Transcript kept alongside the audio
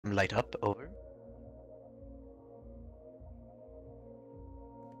them light up. Over.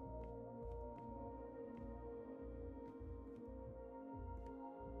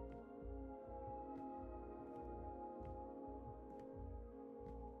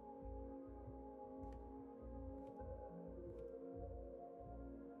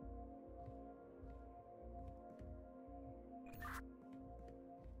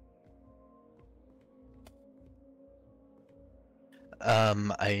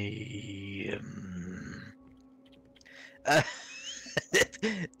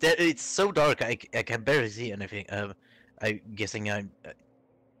 It's so dark. I can barely see anything. I'm guessing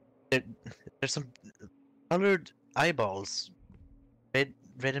there's some colored eyeballs, red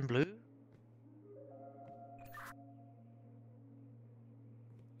and blue.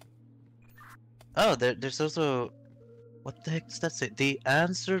 Oh, there's also, what the heck does that say? The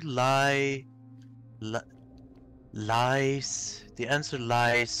answer lies. The answer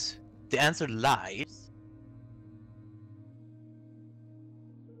lies. The answer lies.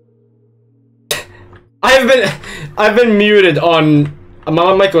 I've been muted on.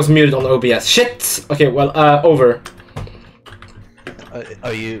 My mic was muted on OBS. Shit. Okay, well, over.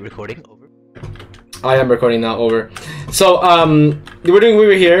 Are you recording? Over. I am recording now. Over. So we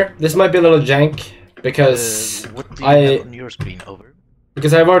were here. This might be a little jank because what do you have on your screen? Over.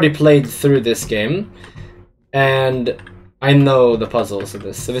 Because I've already played through this game, and I know the puzzles of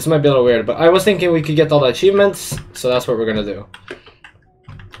this, so this might be a little weird. But I was thinking we could get all the achievements, so that's what we're gonna do.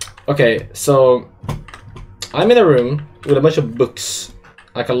 Okay, so I'm in a room with a bunch of books,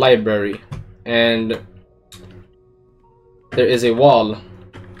 like a library, and there is a wall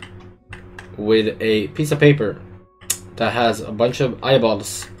with a piece of paper that has a bunch of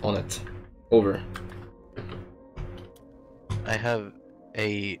eyeballs on it. Over. I have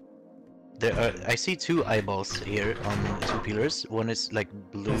a. I see two eyeballs here on two pillars. One is like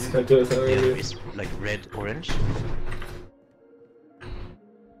blue, the other is like red, orange.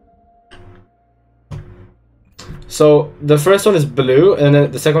 So the first one is blue, and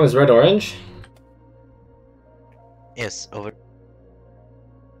then the second one is red, orange. Yes, over.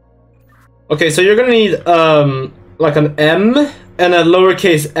 Okay, so you're gonna need like an M and a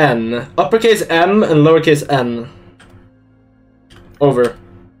lowercase n, uppercase M and lowercase n. Over.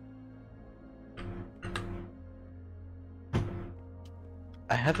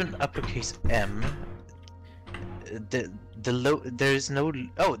 I have an uppercase M. There is no.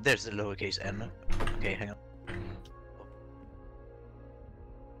 Oh, there's a lowercase n. Okay, hang on.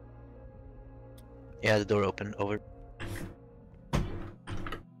 Yeah, the door open. Over.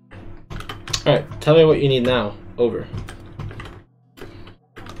 Alright, tell me what you need now. Over.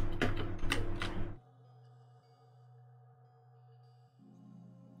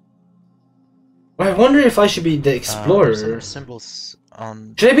 Well, I wonder if I should be the explorer. Some symbols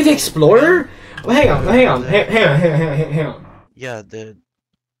on. Should I be the explorer? Well, hang on. Hang on. Yeah,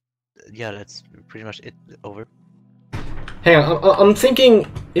 yeah, that's pretty much it. Over. Hang on, I'm thinking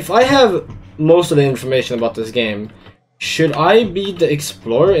if I have most of the information about this game, should I be the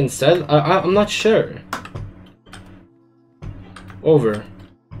explorer instead? I'm not sure. Over.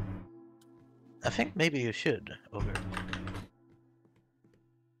 I think maybe you should. Over.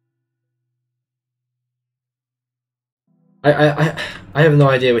 I have no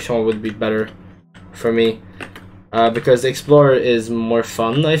idea which one would be better for me, because the explorer is more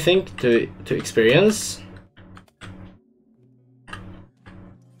fun, I think, to experience.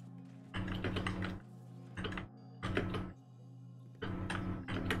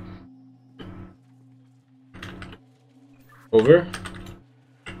 Over.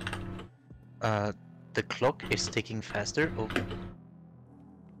 The clock is ticking faster. Over.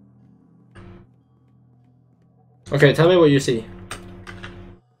 Okay, tell me what you see.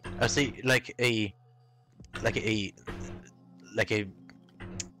 I see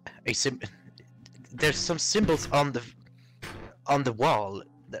there's some symbols on the wall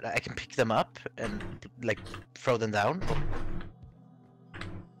that I can pick them up and like throw them down.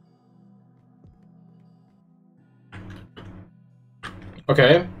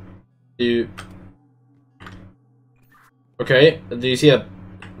 Okay. Okay, do you see a...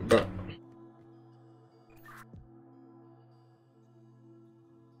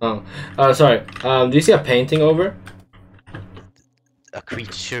 Oh, sorry. Do you see a painting over? A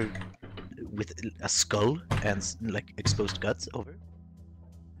creature with a skull and like exposed guts. Over.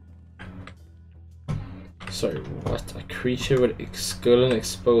 Sorry, what? A creature with a skull and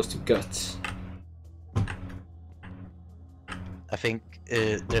exposed guts. I think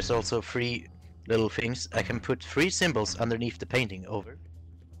there's also 3 little things. I can put 3 symbols underneath the painting. Over.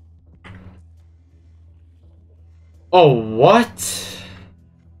 Oh, what?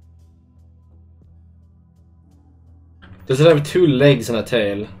 Does it have 2 legs and a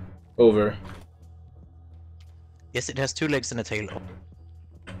tail? Over. Yes, it has 2 legs and a tail.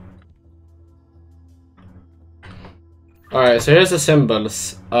 Alright, so here's the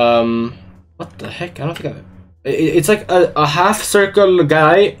symbols. What the heck? I don't think it's like a half circle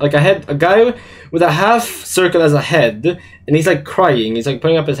guy, like a guy with a half circle as a head, and he's like crying. He's like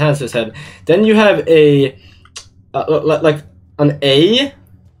putting up his hands to his head. Then you have a like an A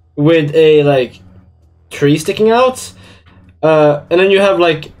with a like tree sticking out, and then you have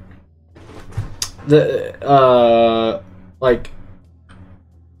like the like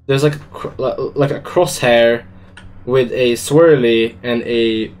there's like a crosshair with a swirly and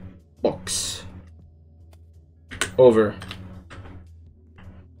a box. Over.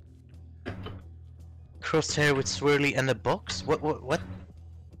 Crosshair with swirly and a box? What?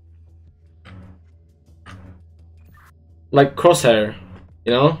 Like crosshair,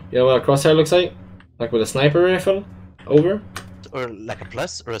 you know? You know what a crosshair looks like? Like with a sniper rifle? Over. Or like a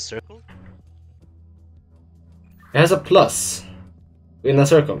plus or a circle? It has a plus in a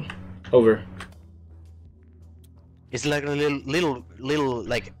circle. Over. It's like a little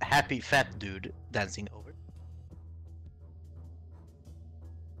like happy fat dude dancing over.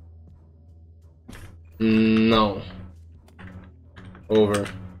 No. Over.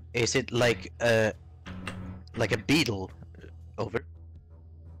 Is it like a beetle? Over.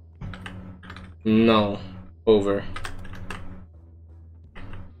 No. Over.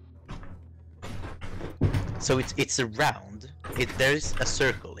 So it's a round. There's a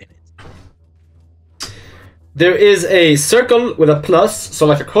circle in it. There is a circle with a plus, so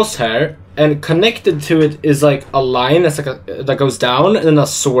like a crosshair, and connected to it is like a line that's like that goes down, and then a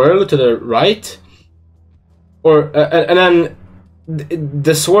swirl to the right. Or and then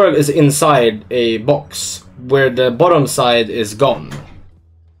the swirl is inside a box where the bottom side is gone.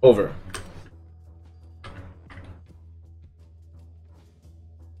 Over.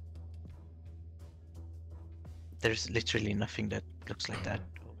 There's literally nothing that looks like that.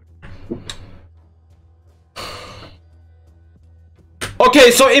 Over.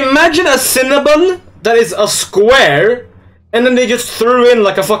 Okay, so imagine a Cinnabon that is a square, and then they just threw in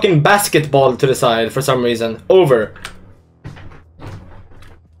like a fucking basketball to the side for some reason. Over.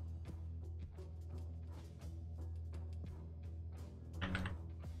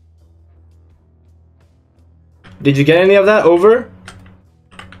 Did you get any of that? Over?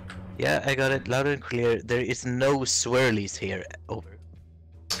 Yeah, I got it loud and clear. There is no swirlies here. Over.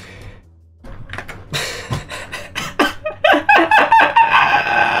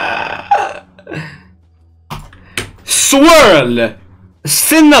 Swirl!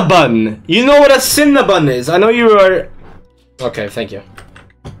 Cinnabon! You know what a Cinnabon is? I know you are... Okay, thank you.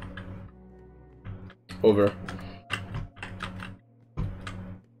 Over.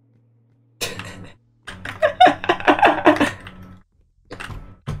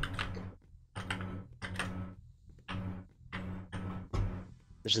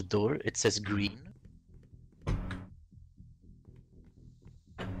 There's a door. It says green.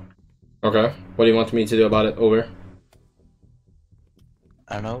 Okay. What do you want me to do about it? Over.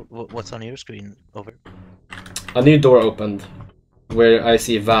 I don't know. What's on your screen? Over. A new door opened, where I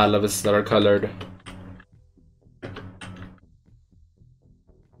see valves that are colored.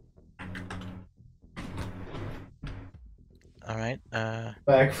 Alright,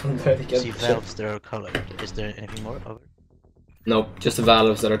 Back from that again. see valves that are colored. Is there anything more? Over. Nope, just the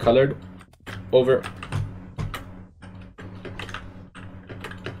valves that are colored. Over.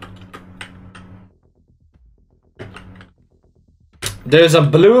 There's a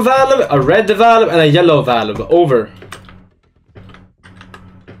blue valve, a red valve, and a yellow valve. Over.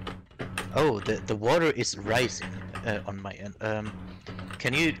 Oh, the water is rising on my end.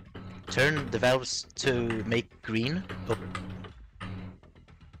 Can you turn the valves to make green? Over.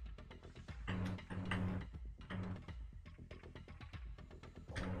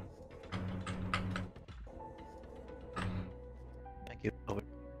 Thank you. Over.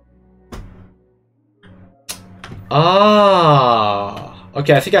 Ah,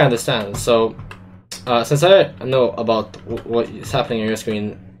 okay, I think I understand. So, since I know about what is happening on your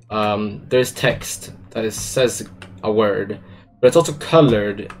screen, there's text that says a word, but it's also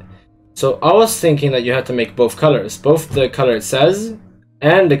colored. So I was thinking that you had to make both colors, both the color it says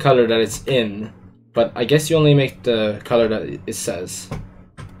and the color that it's in. But I guess you only make the color that it says.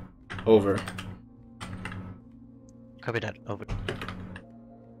 Over. Copy that. Over.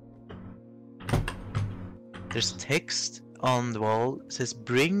 There's text on the wall. It says,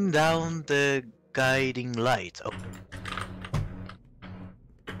 "Bring down the guiding light." Oh.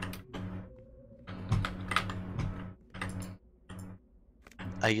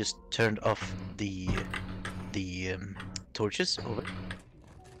 I just turned off the torches, over.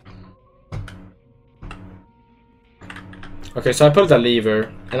 Okay, so I pulled a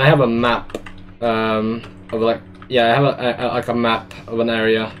lever, and I have a map of like, yeah, I have like a map of an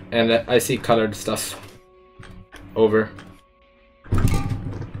area, and I see colored stuff. Over.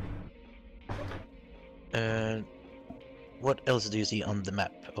 What else do you see on the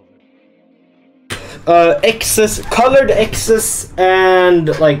map? Over. X's, colored X's,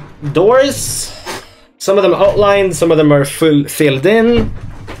 and like doors. Some of them outlined, some of them are filled in.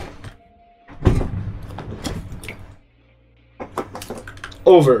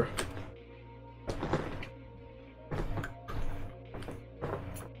 Over.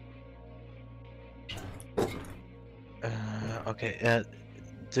 Okay.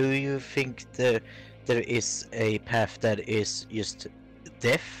 Do you think there is a path that is just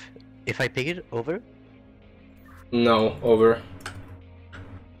deaf if I pick it? Over. No, over.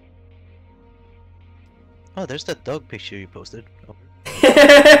 Oh, there's that dog picture you posted. Over.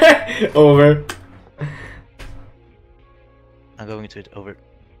 Over. I'm going to it. Over.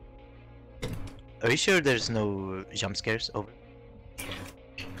 Are you sure there's no jump scares? Over.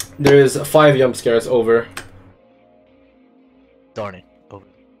 There is 5 jump scares. Over. Darn it. Over.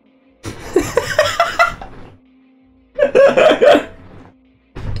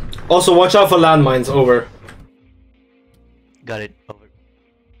 Also, watch out for landmines. Over. Got it. Over.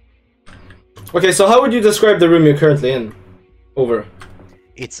 Okay, so how would you describe the room you're currently in? Over.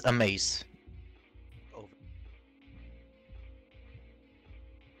 It's a maze. Over.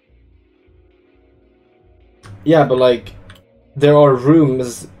 Yeah, but like, there are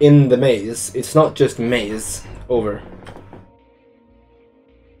rooms in the maze. It's not just maze. Over.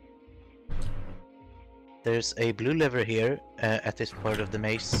 There's a blue lever here at this part of the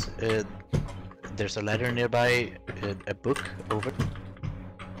maze. There's a ladder nearby, a book. Over.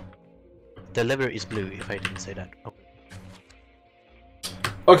 The lever is blue, if I didn't say that. Over.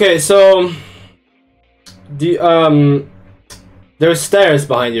 Okay, so there's stairs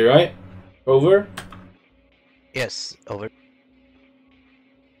behind you, right? Over. Yes, over.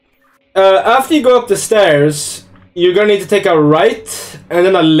 After you go up the stairs, you're gonna need to take a right and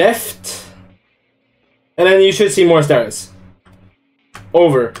then a left, and then you should see more stairs.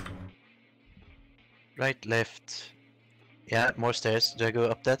 Over. Right, left. Yeah, more stairs. Do I go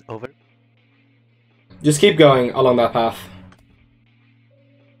up that? Over. Just keep going along that path.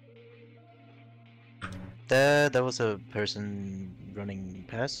 There was a person running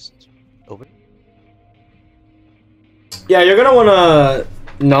past. Over. Yeah, you're gonna wanna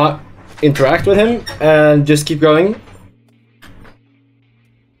not interact with him and just keep going.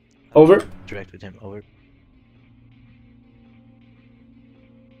 Over. Interact with him. Over.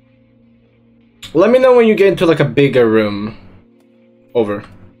 Let me know when you get into like a bigger room. Over.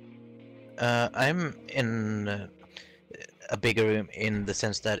 I'm in a bigger room in the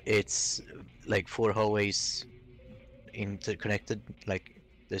sense that it's like 4 hallways interconnected. Like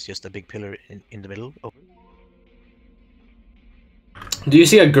there's just a big pillar in the middle. Over. Do you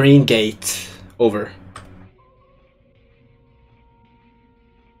see a green gate? Over.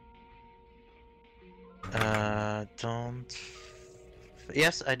 Don't.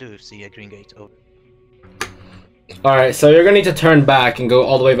 Yes, I do see a green gate. Over. Alright, so you're gonna need to turn back and go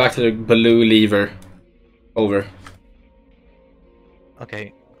all the way back to the blue lever. Over.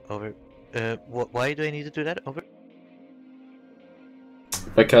 Okay, over. Why do I need to do that? Over.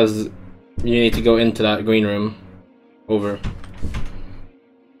 Because you need to go into that green room. Over.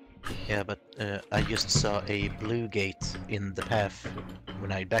 Yeah, but I just saw a blue gate in the path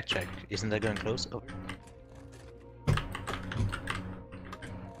when I backtrack. Isn't that going close? Over.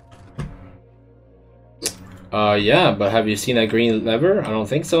 Yeah, but have you seen a green lever? I don't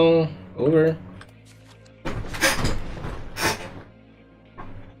think so. Over.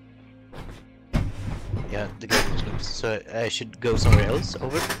 Yeah, the gate was closed. So I should go somewhere else.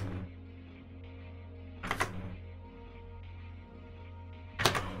 Over.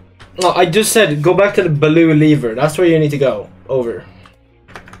 No, I just said go back to the blue lever. That's where you need to go. Over.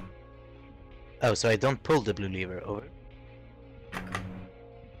 Oh, so I don't pull the blue lever. Over.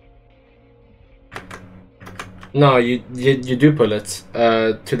 No, you do pull it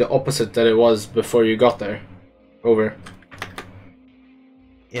to the opposite that it was before you got there. Over.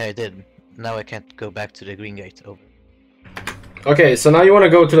 Yeah, I did. Now I can't go back to the green gate. Over. Okay, so now you want to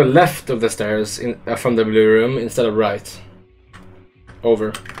go to the left of the stairs from the blue room instead of right.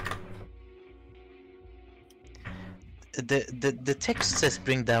 Over. The text says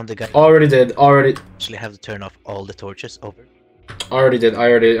bring down the guy. Already did. Already. Actually have to turn off all the torches. Over. Already did.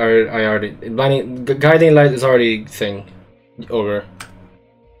 I already. Blinding guiding light is already thing. Over.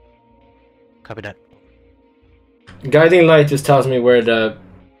 Copy that. Guiding light just tells me where the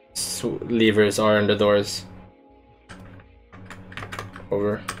levers are in the doors.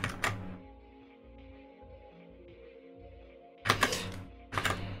 Over.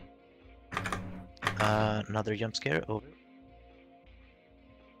 Another jump scare. Over.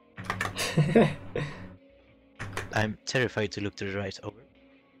 I'm terrified to look to the right. Over.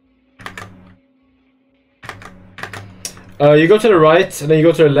 You go to the right, and then you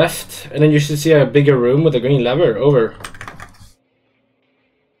go to the left, and then you should see a bigger room with a green lever. Over.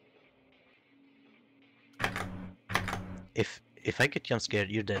 If I get jump scared,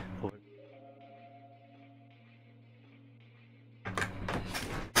 you're dead. Over.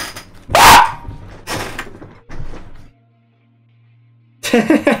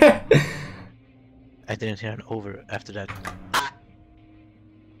 I didn't hear an over after that.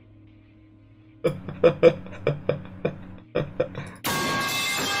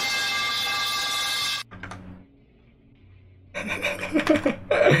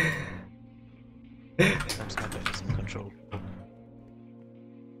 Ugnsmackas is in control.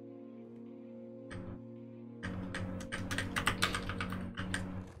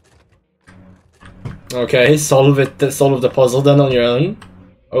 Okay, solve the puzzle then on your own.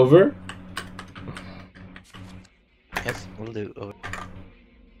 Over. Yes, we'll do. Over.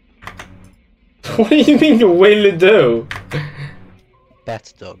 What do you mean you will do?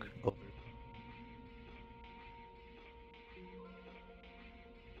 Bat dog. Over.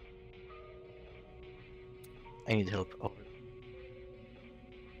 I need help. Over.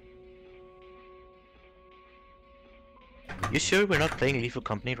 You sure we're not playing Lethal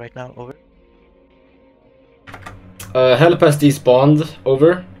Company right now? Over. Help has despawned.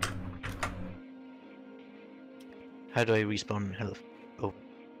 Over. How do I respawn health? Over.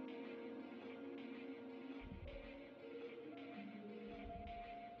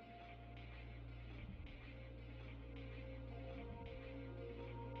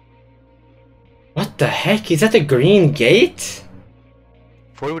 What the heck? Is that a green gate?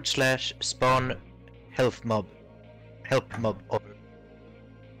 / spawn health mob. Help mob. Over.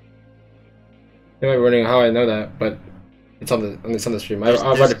 You might be wondering how I know that, but it's on the stream. I've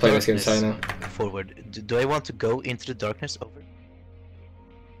already played this game, so I know. Forward. Do I want to go into the darkness? Over.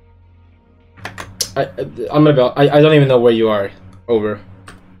 I'm gonna be. I don't even know where you are. Over.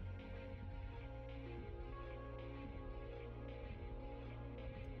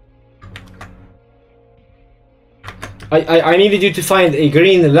 I needed you to find a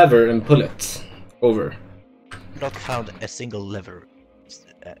green lever and pull it. Over. Not found a single lever.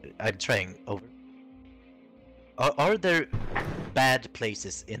 I'm trying. Over. Are there bad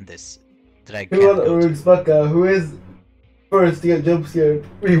places in this that I can't go to? Ugnsmackas, who is first to get jump scared?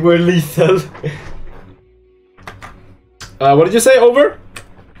 We were lethal. What did you say? Over?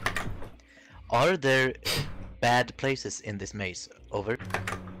 Are there bad places in this maze? Over.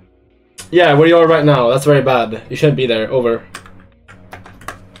 Yeah, where you are right now. That's very bad. You shouldn't be there. Over.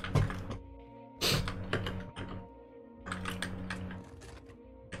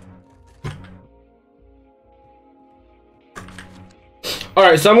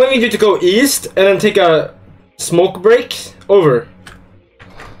 Alright, so I'm gonna need you to go east and then take a smoke break. Over.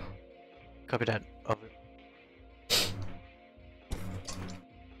 Copy that. Over.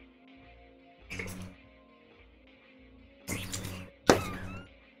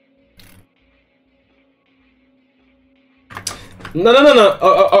 No.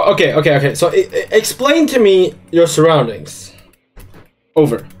 Okay. So explain to me your surroundings.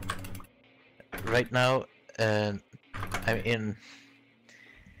 Over. Right now, I'm in.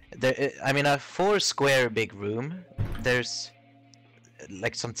 I'm in a 4-square big room. There's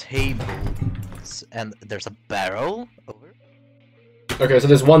like some tables and there's a barrel. Over. Okay, so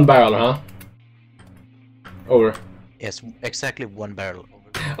there's one barrel, huh? Over. Yes, exactly one barrel. Over.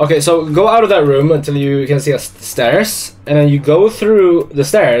 Okay, so go out of that room until you can see a stairs, and then you go through the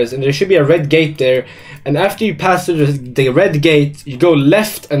stairs, and there should be a red gate there. And after you pass through the red gate, you go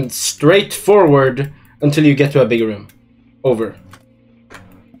left and straight forward until you get to a big room. Over.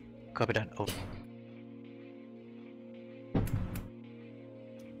 Copy that. Over.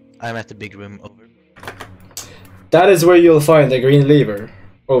 I'm at the big room. Over. That is where you'll find the green lever.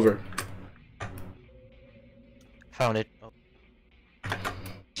 Over. Found it. Oh.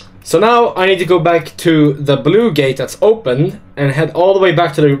 So now I need to go back to the blue gate that's open and head all the way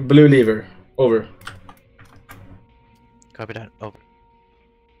back to the blue lever. Over. Copy that. Over.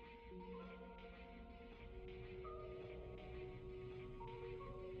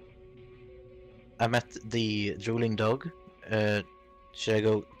 I'm at the drooling dog. Should I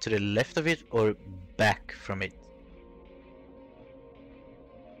go to the left of it or back from it?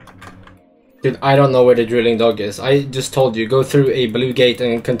 Dude, I don't know where the drilling dog is. I just told you, go through a blue gate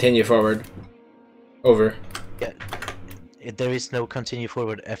and continue forward. Over. Yeah, there is no continue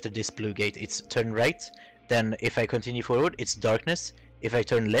forward after this blue gate. It's turn right. Then if I continue forward, it's darkness. If I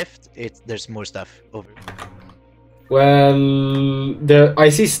turn left, there's more stuff. Over. Well, I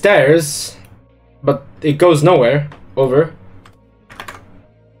see stairs, but it goes nowhere. Over.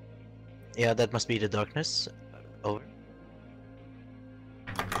 Yeah, that must be the darkness. Over.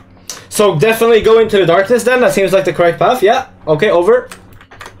 So definitely go into the darkness then. That seems like the correct path. Yeah. Okay. Over.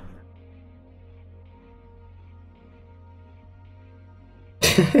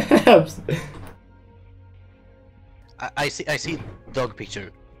 I see dog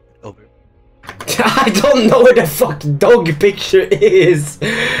picture. Over. I don't know where the fuck dog picture is,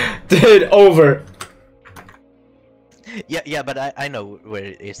 dude. Over. Yeah, but I know where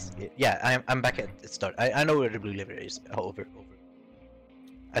it is. Yeah, I'm back at the start. I know where the blue lever is. Over.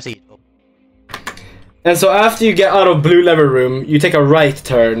 I see it. Over. And so after you get out of blue lever room, you take a right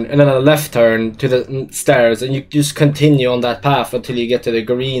turn and then a left turn to the stairs, and you just continue on that path until you get to the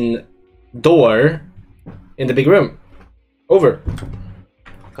green door in the big room. Over.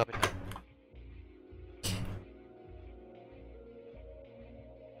 Copy that.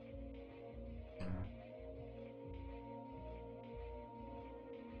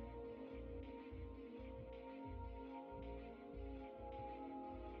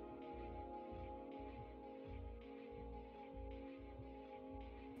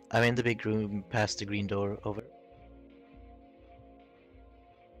 I'm in the big room past the green door. Over.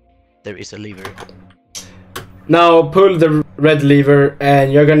 There is a lever. Now pull the red lever,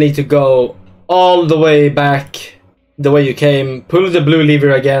 and you're gonna need to go all the way back the way you came. Pull the blue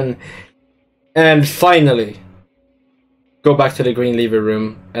lever again, and finally go back to the green lever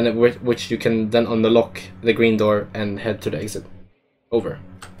room, and which you can then unlock the green door and head to the exit. Over.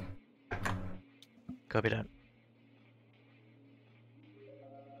 Copy that.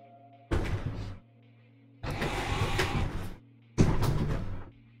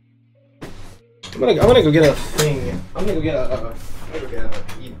 I'm gonna go get a thing. I'm gonna go get a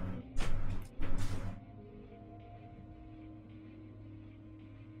eat.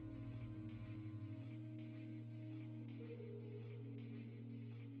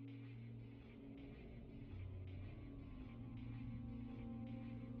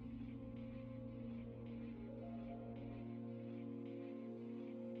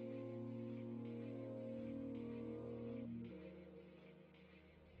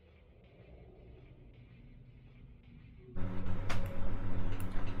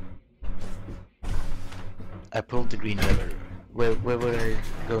 I pulled the green lever. Where were I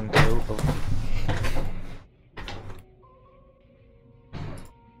going to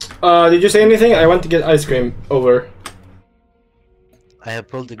go? Did you say anything? I want to get ice cream. Over. I have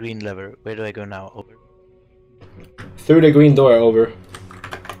pulled the green lever. Where do I go now? Over. Through the green door. Over.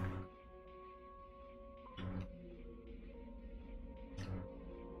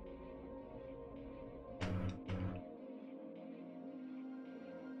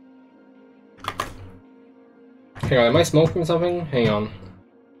 Hang on, am I smoking something? Hang on.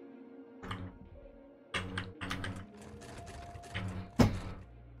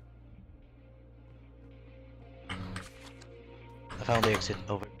 I found the exit.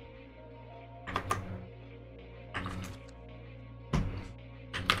 Over.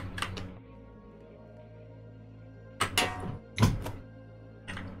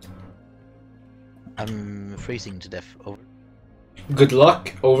 I'm freezing to death. Over. Good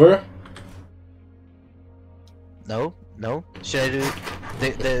luck. Over. No. Should I do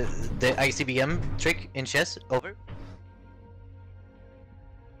the ICBM trick in chess? Over.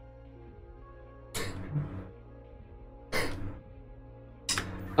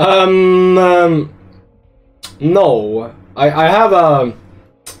 No. I have a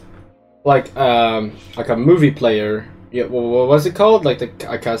like a movie player. Yeah, what was it called? Like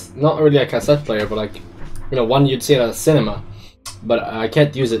not really a cassette player, but like, you know, one you'd see at a cinema. But I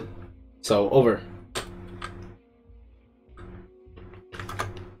can't use it. So over.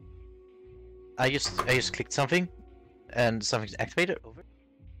 I just clicked something, and something's activated. Over.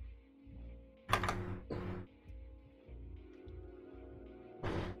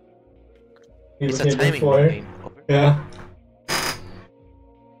 It's a timing game. Over. Yeah.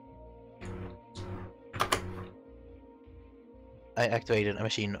 I activated a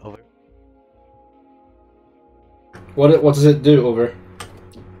machine. Over. What does it do? Over.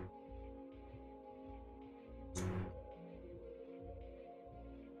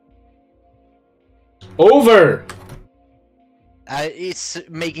 Over. It's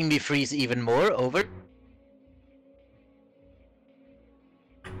making me freeze even more. Over.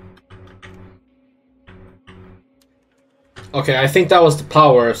 Okay, I think that was the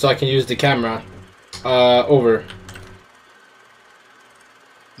power, so I can use the camera. Over.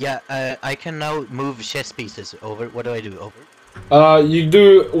 Yeah, I can now move chess pieces. Over. What do I do? Over. You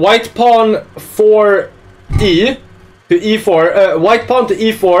do white pawn 4e to e4. White pawn to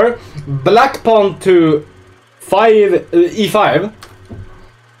e4. Black pawn to e5.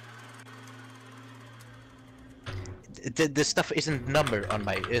 The stuff isn't numbered on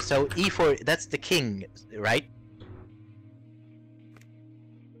my. So e4. That's the king, right?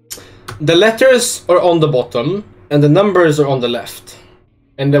 The letters are on the bottom, and the numbers are on the left.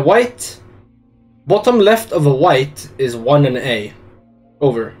 And the white, bottom left of a white is 1 and A.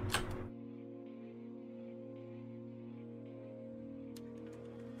 Over.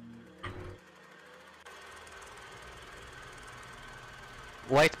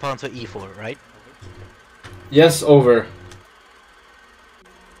 White pawn to e4, right? Yes, over.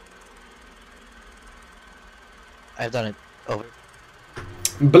 I've done it. Over.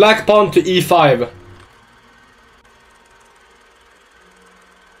 Black pawn to e5.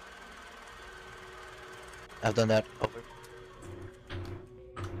 I've done that. Over.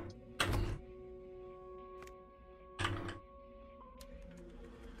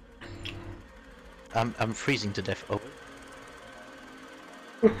 I'm freezing to death. Over.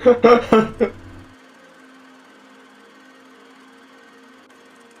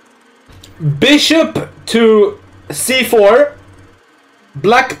 Bishop to c4.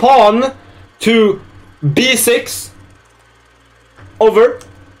 Black pawn to b6. Over.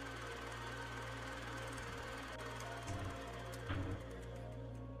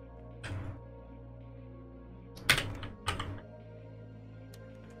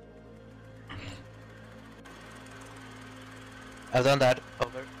 I've done that.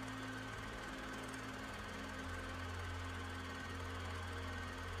 Over.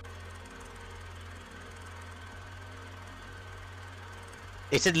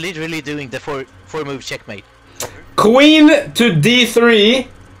 Is it literally doing the four move checkmate? Over. Queen to d3.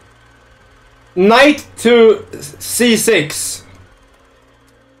 Knight to c6.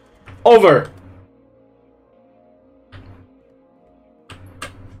 Over.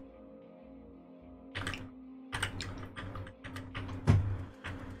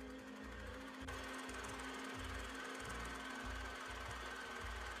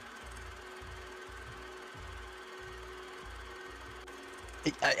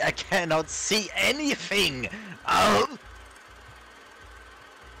 I cannot see anything! Oh!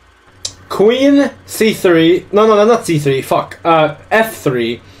 Queen c3. No, not c3. Fuck.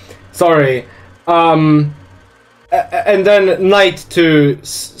 f3. Sorry. And then knight to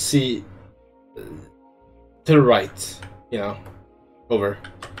c. To the right. You know. Over.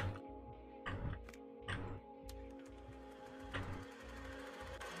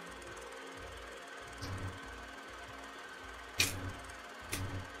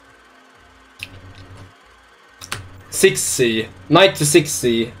 Six C, knight to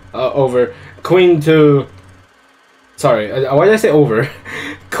 6c, over, queen to, sorry, why did I say over?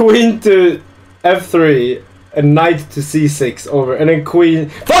 Queen to f3, and knight to c6, over, and then queen,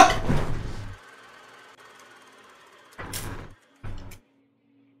 fuck!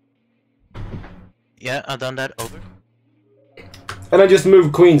 Yeah, I've done that. Over. And I just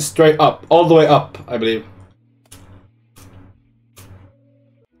move queen straight up, all the way up, I believe.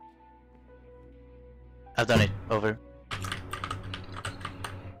 I've done it. Over.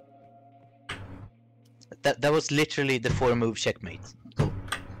 That was literally the 4 move checkmate. Cool.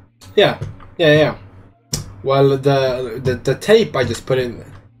 Yeah. Well, the tape I just put in,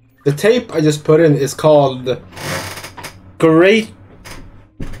 is called Great,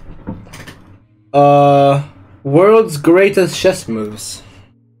 World's Greatest Chess Moves.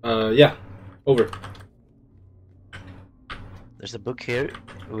 Yeah, over. There's a book here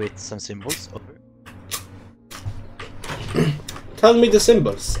with some symbols. Over. Tell me the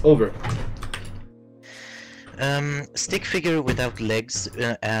symbols. Over. Stick figure without legs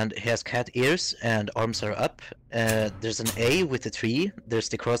and he has cat ears and arms are up. There's an A with a tree. There's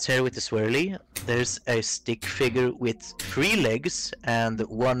the crosshair with the swirly. There's a stick figure with 3 legs and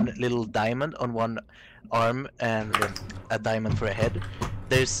 1 little diamond on 1 arm and a diamond for a head.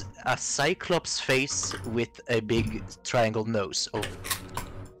 There's a cyclops face with a big triangle nose. Over.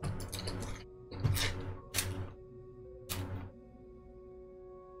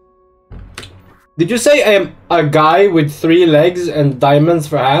 Did you say I am a guy with 3 legs and diamonds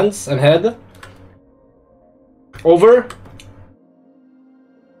for hands and head? Over?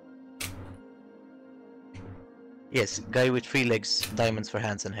 Yes, guy with 3 legs, diamonds for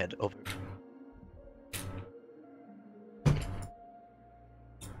hands and head. Over.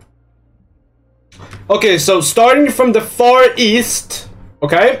 Okay, so starting from the far east,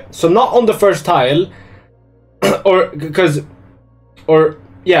 okay? So not on the first tile,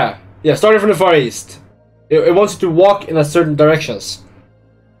 yeah, starting from the far east. It wants you to walk in a certain directions.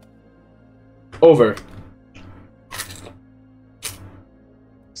 Over.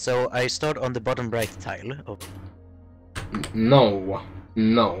 So I start on the bottom right tile. Oh. No.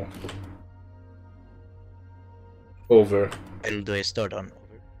 Over. Tile do I start on? Over.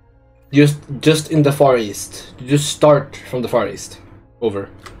 Just in the far east. You just start from the far east. Over.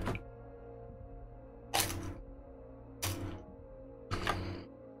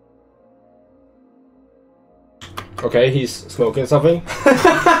 Okay, he's smoking something.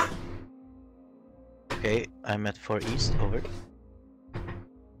 Okay, I'm at far east. Over.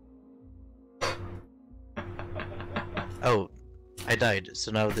 Oh, I died,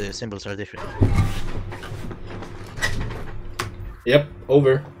 so now the symbols are different. Yep,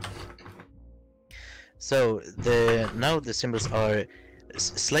 over. So now the symbols are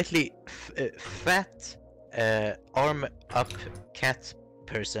slightly fat, arm up cat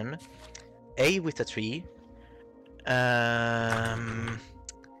person, A with a tree. Oh,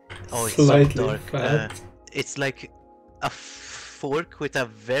 it's Slightly so dark. fat. It's like a fork with a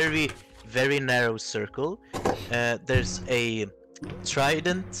very narrow circle. There's a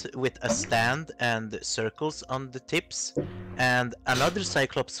trident with a stand and circles on the tips, and another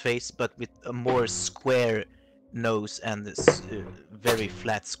cyclops face but with a more square nose and very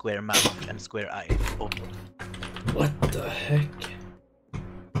flat square mouth and square eye. Oh. What the heck?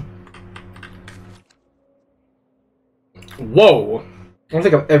 Whoa! I don't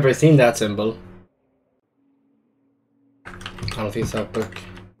think I've ever seen that symbol. I don't think it's that book.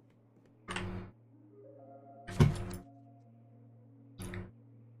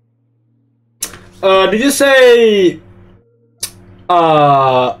 Did you say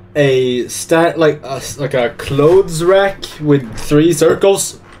a stand like a clothes rack with 3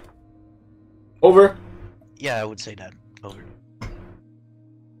 circles? Over. Yeah, I would say that. Over.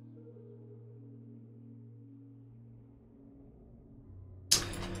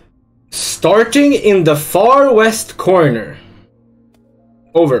 Starting in the far west corner.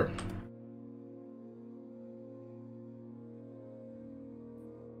 Over.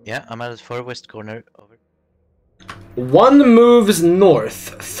 Yeah, I'm at the far west corner. Over. 1 moves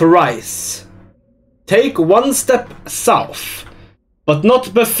north thrice. Take 1 step south, but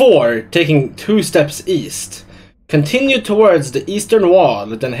not before taking 2 steps east. Continue towards the eastern wall,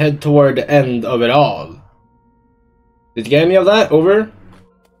 then head toward the end of it all. Did you get any of that? Over.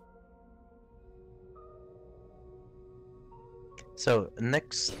 So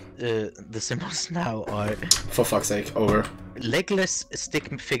next, the symbols now are For fuck's sake, over. legless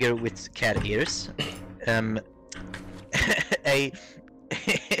stick figure with cat ears, a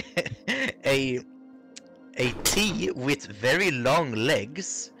a T with very long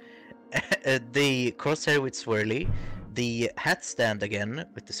legs, the crosshair with swirly, the hat stand again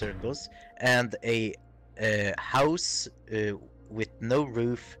with the circles, and a house with no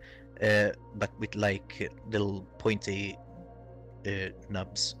roof, but with like little pointy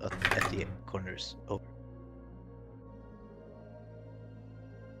nubs at the corners. Over.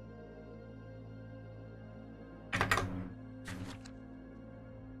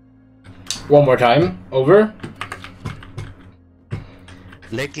 One more time. Over.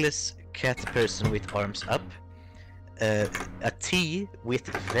 Legless cat person with arms up, a T with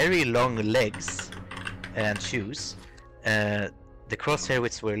very long legs and shoes, the crosshair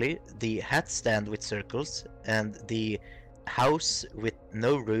with swirly, the hat stand with circles, and the house with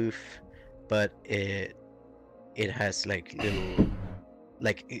no roof, but it has like little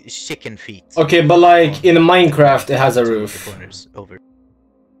like chicken feet. Okay, but like in Minecraft it has a roof. The corners. Over.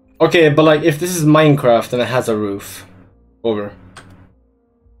 Okay, but like if this is Minecraft and it has a roof. Over.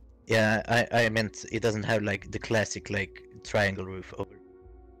 Yeah, I meant it doesn't have like the classic like triangle roof. Over.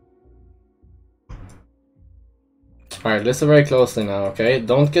 Alright, listen very closely now, okay?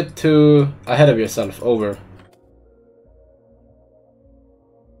 Don't get too ahead of yourself. Over.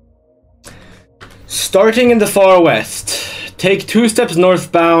 Starting in the far west, take 2 steps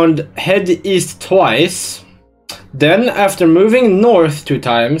northbound, head east twice. Then, after moving north 2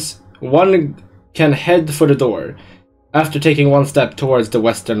 times, 1 can head for the door, after taking 1 step towards the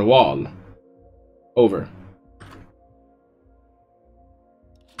western wall. Over.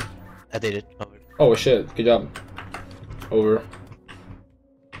 I did it. Over. Oh shit, good job. Over.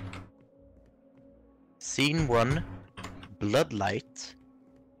 Scene 1, Bloodlight.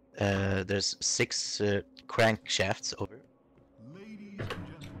 There's 6 crankshafts. Over. Ladies and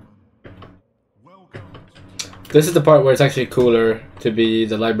gentlemen, welcome This is the part where it's actually cooler to be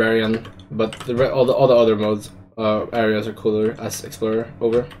the librarian, but all the other modes areas are cooler as explorer.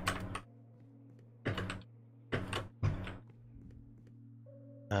 Over.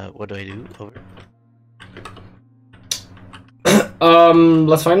 What do I do? Over.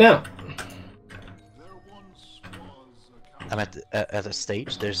 Let's find out. I'm at a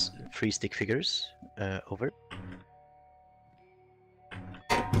stage. There's 3 stick figures. Over.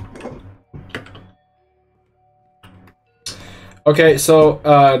 Okay, so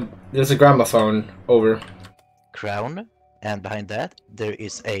there's a gramophone. Over. Crown, and behind that there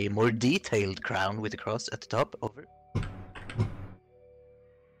is a more detailed crown with a cross at the top. Over.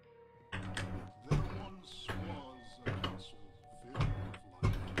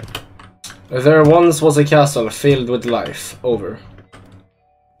 There once was a castle filled with life. Over.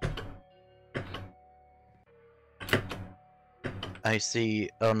 I see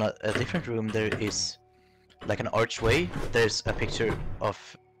on a different room there is like an archway. There's a picture of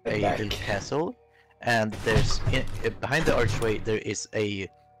a Back. little castle, and there's behind the archway there is a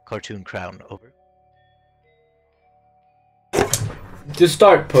cartoon crown. Over. Just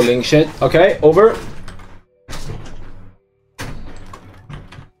start pulling shit. Okay, over.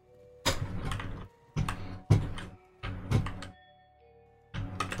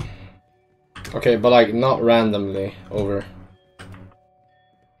 Okay, but like not randomly. Over.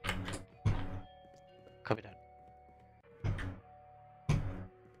 Copy that.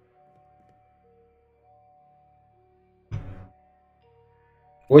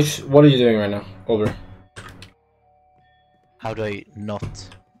 What are you doing right now? Over. How do I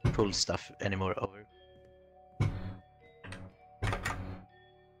not pull stuff anymore? Over.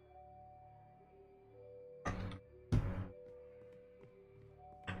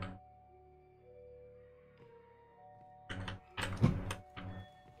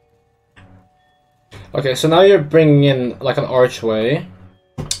 Okay, so now you're bringing in like an archway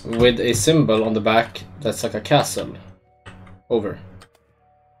with a symbol on the back that's like a castle. Over.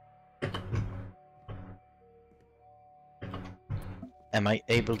 Am I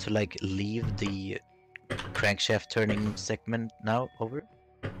able to like leave the crankshaft turning segment now? Over.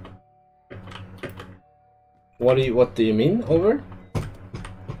 What do you mean? Over?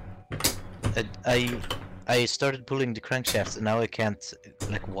 I started pulling the crankshafts and now I can't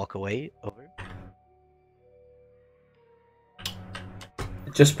like walk away. Over.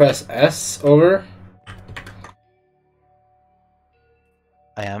 Just press S. Over.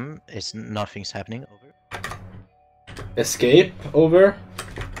 I am. It's nothing's happening. Over. Escape. Over.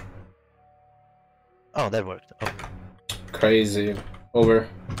 Oh, that worked. Over. Crazy. Over.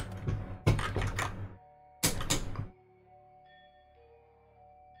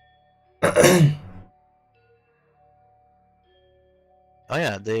 Oh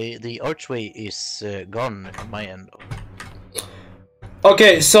yeah, the archway is gone on my end.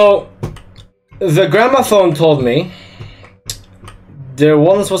 Okay, so the gramophone told me there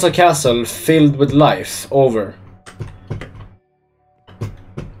once was a castle filled with life. Over.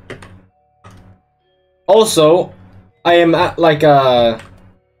 Also, I am at like a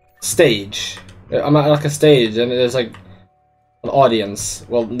stage. I'm at like a stage, and there's like an audience.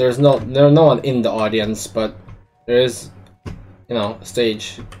 Well, there's no one in the audience, but there is, you know, a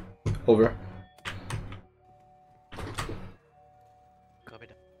stage. Over. Copy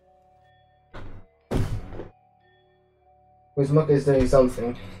that. Ugnsmackas is doing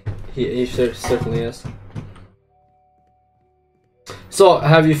something. He certainly is. So,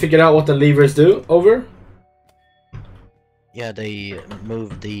 have you figured out what the levers do? Over. Yeah, they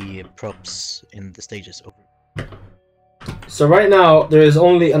move the props in the stages. Over. So right now there is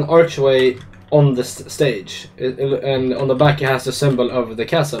only an archway on the stage, and on the back it has the symbol of the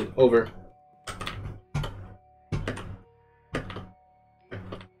castle. Over.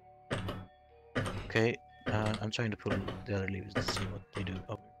 Okay, I'm trying to pull the other levers to see what they do.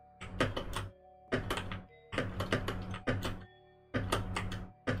 Over.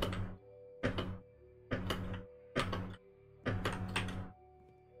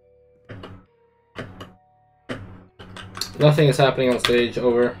 Nothing is happening on stage.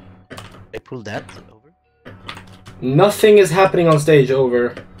 Over. I pull that. Over. Nothing is happening on stage.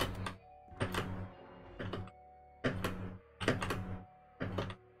 Over.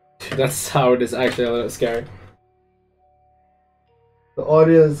 That's how it is actually a little scary. The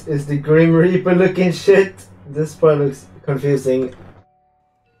audience is the Grim Reaper looking shit. This part looks confusing.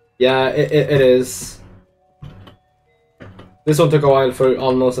 Yeah, it is. This one took a while for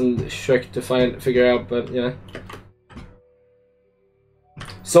Alnos and Shrek to figure out, but yeah.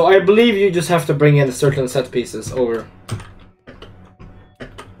 So I believe you just have to bring in certain set pieces. Over.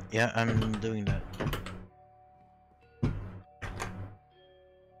 Yeah, I'm doing that.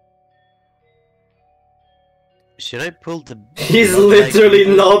 Should I pull the? He's blood-like literally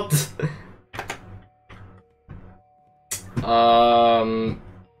people? not.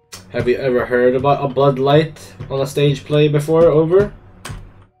 Have you ever heard about a bloodlight on a stage play before? Over.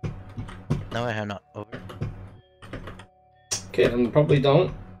 No, I have not. Over. Okay, then probably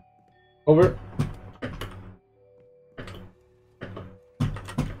don't. Over.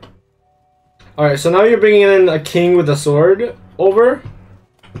 Alright, so now you're bringing in a king with a sword. Over.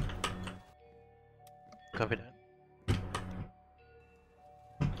 Copy that.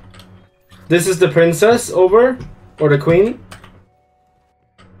 This is the princess. Over. Or the queen.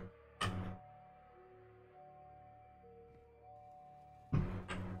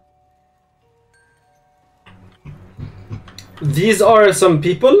 These are some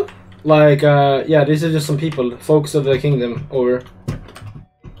people. Like, yeah, these are just some people. Folks of the kingdom. Over.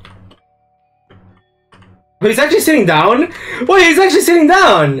 Oh, he's actually sitting down? Wait, he's actually sitting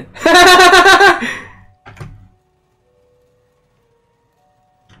down!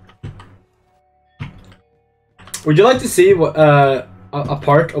 Would you like to see what, a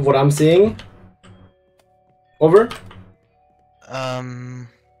part of what I'm seeing? Over? I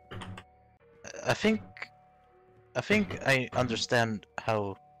think I understand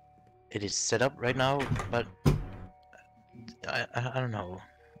how it is set up right now, but I don't know.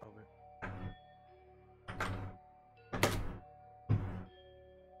 Over.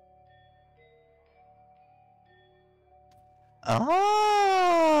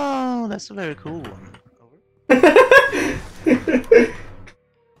 Oh, that's a very cool one. Over.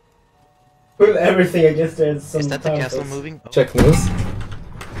 Pull everything against there. Is that the castle moving? Oh. Check this.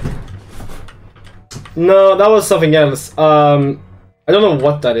 No, that was something else. I don't know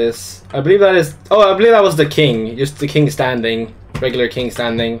what that is. I believe that is... Oh, I believe that was the king. Just the king standing. Regular king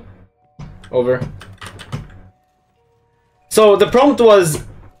standing. Over. So, the prompt was...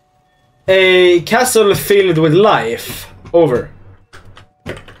 A castle filled with life. Over.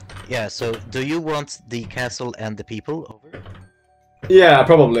 Yeah, so do you want the castle and the people? Over. Yeah,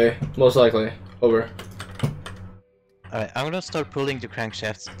 probably. Most likely. Over. Alright, I'm gonna start pulling the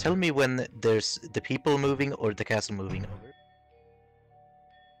crankshafts. Tell me when there's the people moving or the castle moving. Over.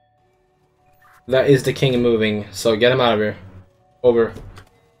 That is the king moving, so get him out of here. Over.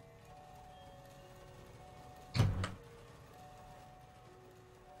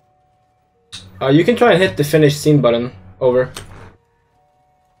 You can try and hit the finish scene button. Over.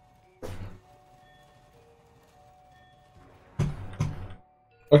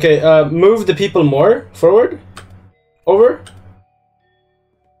 Okay, move the people more forward. Over.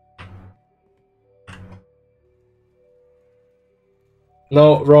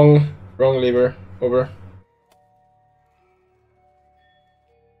 No, wrong lever. Over.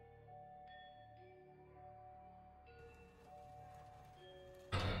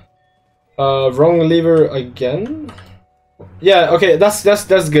 Wrong lever again. Yeah, okay, that's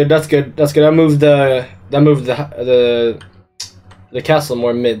good. That's good. I moved the castle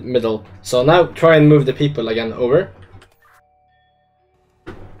more middle. So now try and move the people again. Over.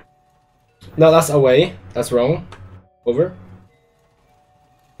 No, that's away. That's wrong. Over.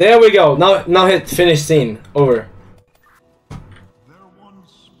 There we go. Now hit finish scene. Over. There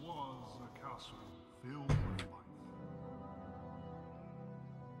once was a castle filled with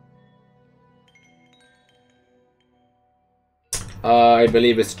life. I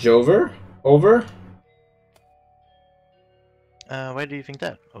believe it's Jover. Over. Why do you think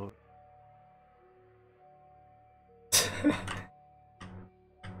that? Over.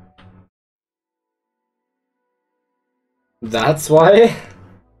 That's why.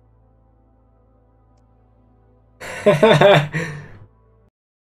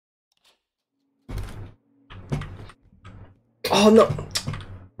 Oh no.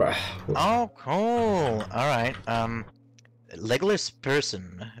 Oh, cool. Alright, legless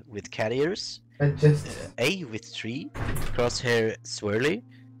person with cat ears. A with tree, crosshair swirly.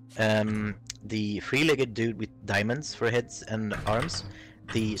 The three-legged dude with diamonds for heads and arms.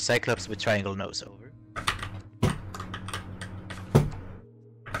 The cyclops with triangle nose. Over.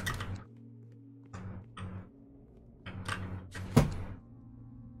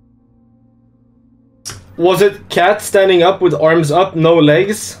 Was it cat standing up with arms up, no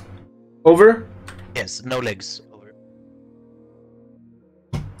legs? Over? Yes, no legs. Over.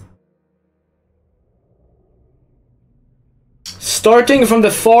 Starting from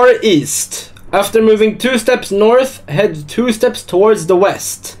the far east. After moving 2 steps north, head 2 steps towards the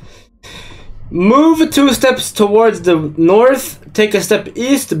west. Move 2 steps towards the north, take a step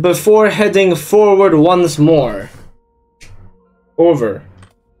east before heading forward once more. Over.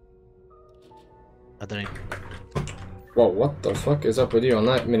 I don't know. Whoa, what the fuck is up with you on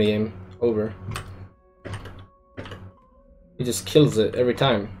that minigame? Over. He just kills it every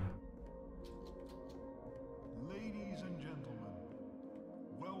time. Ladies and gentlemen,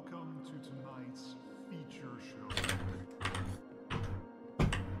 welcome to tonight's feature show.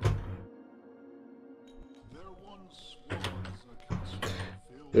 There once was a castle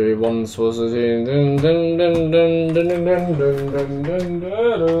filled There once was a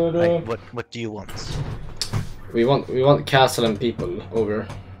Like, what do you want? We want castle and people. Over.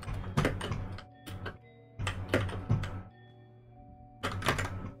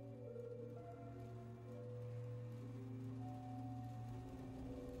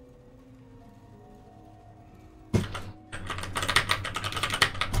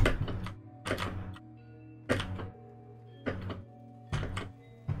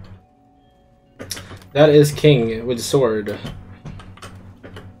 That is king with sword.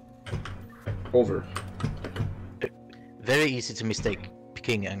 Over. Very easy to mistake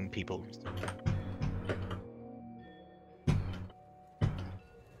king and people.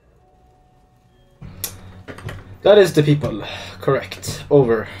 That is the people. Correct.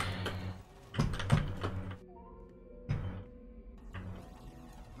 Over.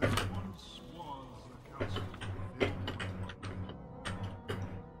 There once was a castle filled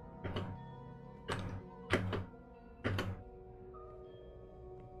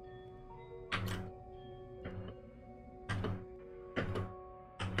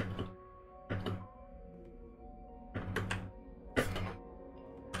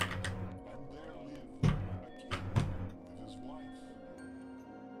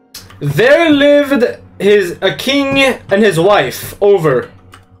There lived a king and his wife. Over.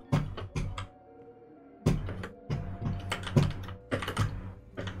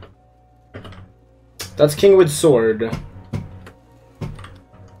 That's king with sword.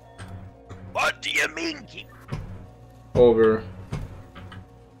 What do you mean, king? Over.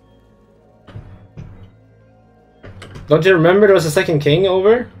 Don't you remember there was a second king?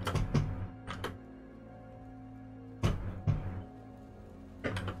 Over.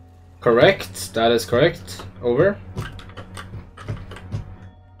 Correct. That is correct. Over.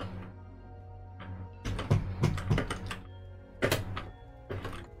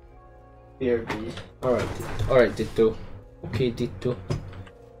 BRB. Alright, Ditto. Okay, Ditto.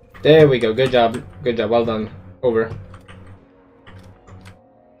 There we go. Good job. Good job. Well done. Over.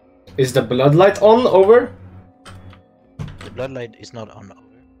 Is the bloodlight on? Over? The bloodlight is not on. Over.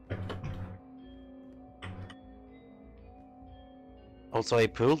 Also, I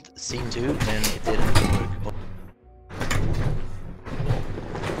pulled scene 2 and it didn't work.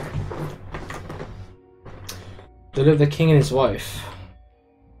 There lived the king and his wife.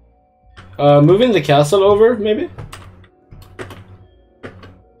 Moving the castle over, maybe?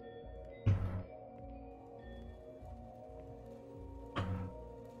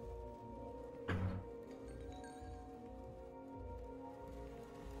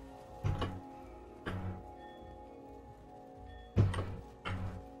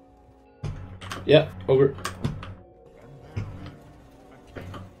 Yeah, over.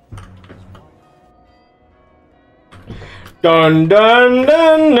 Dun dun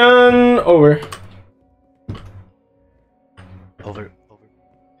dun dun. Over. Over.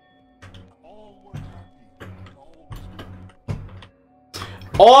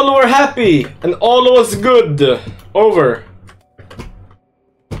 all were happy and all was good. All were happy and all was good. Over.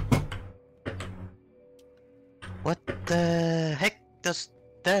 What the heck does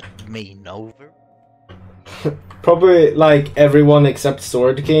that mean? Over? Probably like everyone except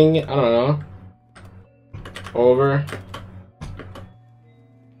Sword King. I don't know. Over.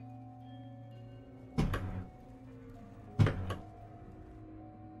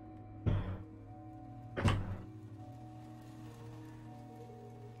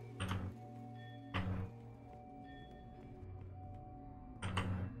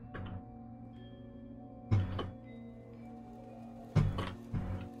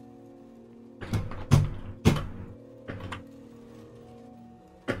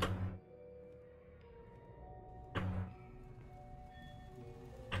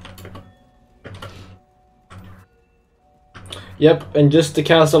 Yep, and just the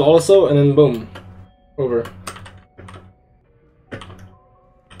castle also, and then boom. Over.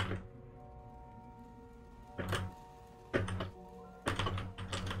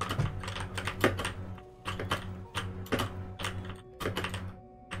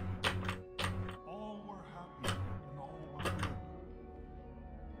 All were happy and all were good.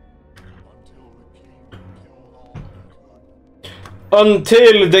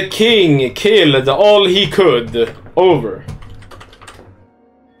 Until the king killed all he could. Until the king killed all he could. Over.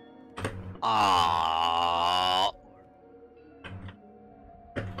 Ah.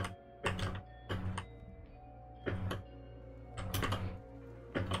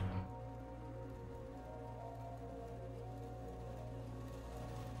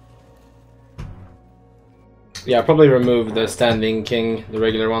 Yeah, probably remove the standing king, the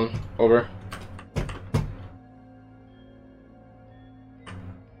regular one. Over.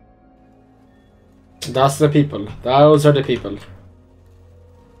 That's the people. Those are the people.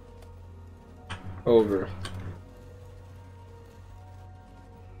 Over.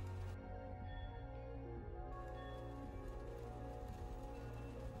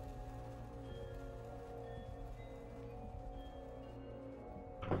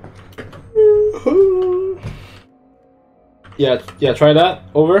 Yeah, try that.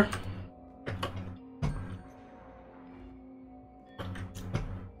 Over.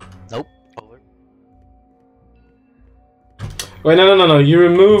 Nope. Over. Wait, no. You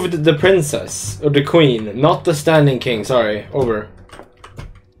removed the princess, or the queen, not the standing king. Sorry. Over.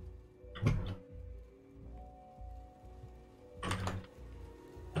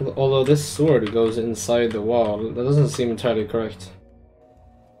 Although this sword goes inside the wall, that doesn't seem entirely correct.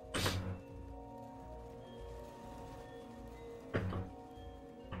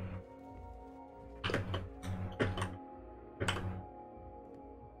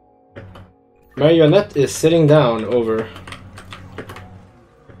 Marionette is sitting down. Over.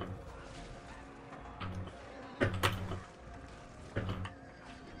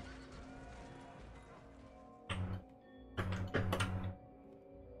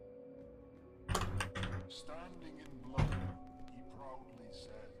 Standing in blood, he proudly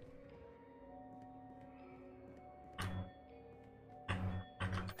said.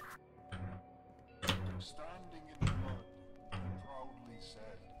 Standing in blood, he proudly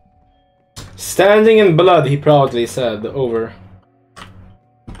said. Standing in blood, he proudly said. Over.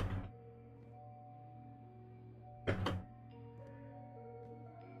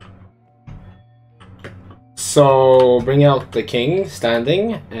 So bring out the king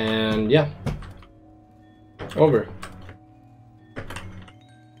standing, and yeah. Over.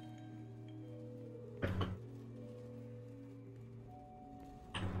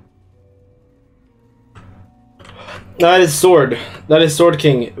 That is sword. That is sword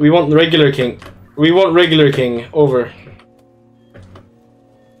king. We want regular king. We want regular king. Over.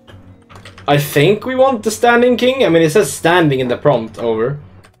 I think we want the standing king. I mean, it says standing in the prompt. Over.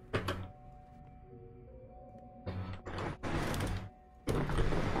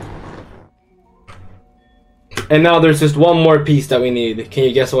 And now there's just one more piece that we need. Can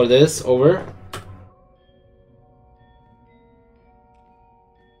you guess what it is? Over.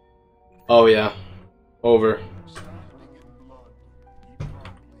 Oh yeah. Over. Standing in blood, he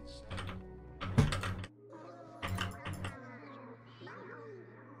proudly said.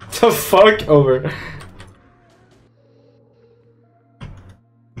 The fuck? Over.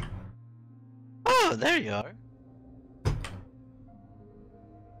 Oh, there you are.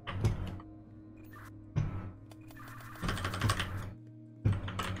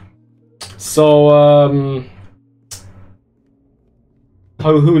 So,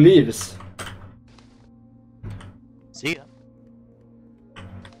 who leaves? See ya.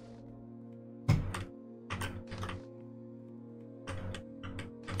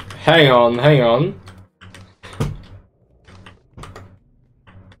 Hang on.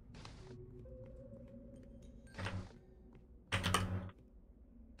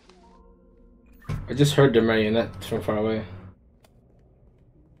 I just heard the marionette from far away.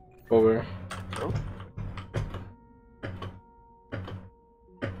 Over. Oh.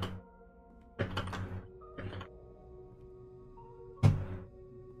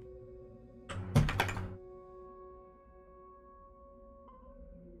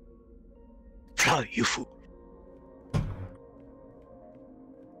 Fly, you fool.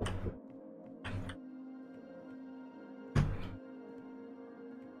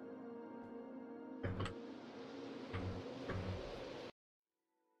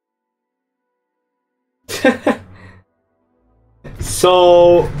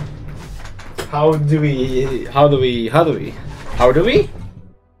 So, how do we?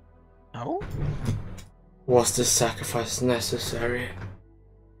 No? Was the sacrifice necessary?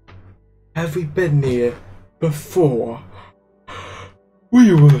 Have we been here before?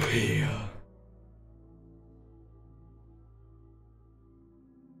 We were here.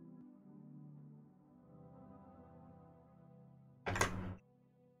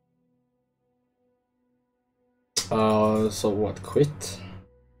 So what, quit?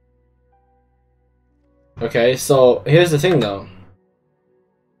 Okay, so here's the thing though.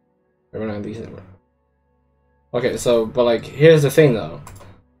 Okay, so, but like, here's the thing though.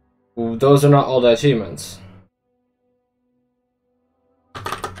 Those are not all the achievements.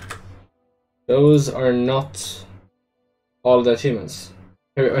 Those are not all the achievements.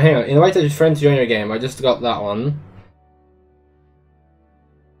 Here, hang on, invite a friend to join your game. I just got that one.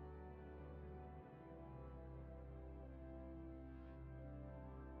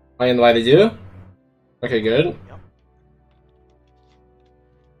 I invited you. Okay, good. Yep.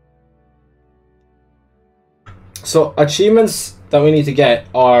 So achievements that we need to get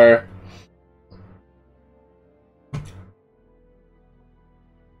are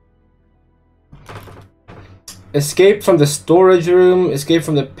escape from the storage room, escape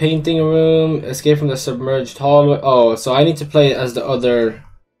from the painting room, escape from the submerged hallway. Oh, so I need to play as the other.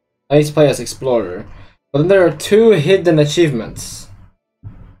 I need to play as explorer. But then there are 2 hidden achievements.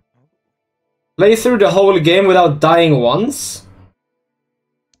 Play through the whole game without dying once.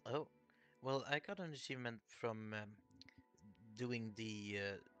 Oh, well, I got an achievement from doing the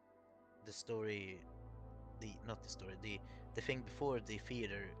story, not the story, the thing before the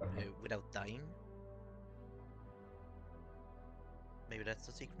theater without dying. Maybe that's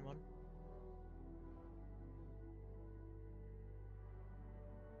the secret one.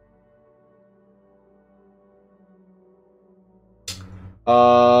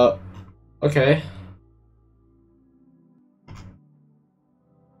 Okay.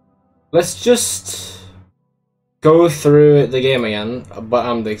 Let's just go through the game again, but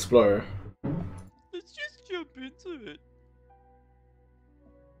I'm the explorer. Let's just jump into it.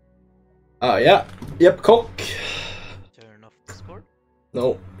 Yeah. Yep, cock. Turn off Discord.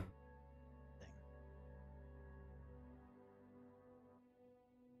 No.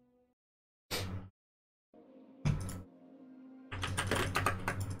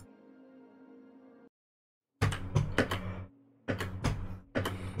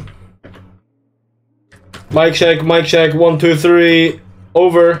 Mic check, 1, 2, 3,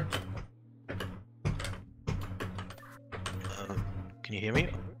 over. Can you hear me?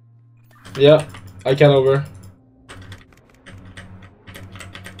 Yeah, I can over.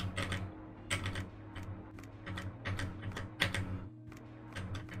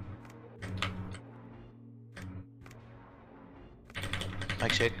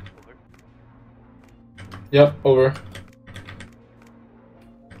 Mic check. Over. Yep, over.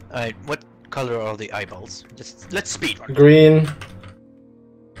 Alright, what color are the eyeballs? Just let's speed run. Green.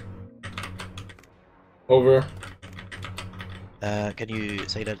 Over. Can you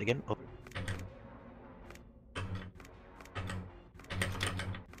say that again? Over.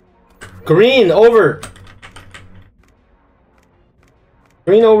 Green, over.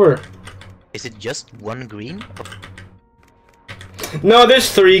 Green, over. Is it just one green? No, there's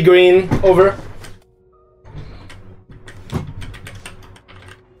 3 green, over.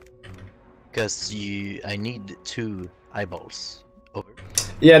 Because I need 2 eyeballs. Over.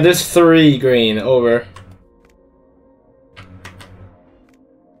 Yeah, there's 3 green, over.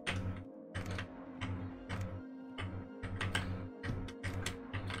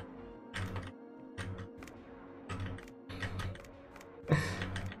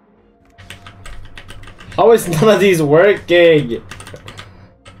 How is none of these working?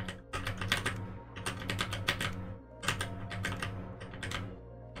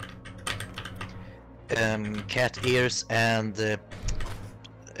 Cat ears and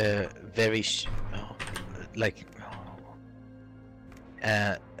very like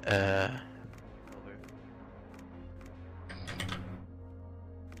over.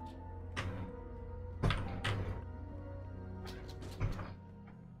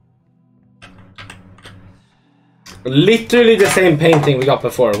 Literally the same painting we got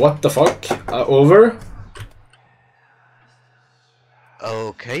before. What the fuck? Over?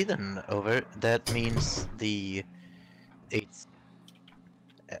 Okay then, over. That means it's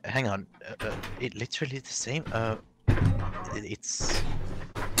hang on. It literally the same. It's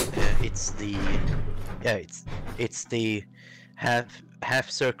the it's the half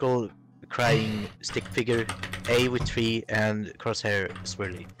circle crying stick figure, A with 3 and crosshair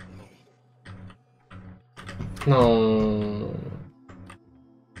swirly. No.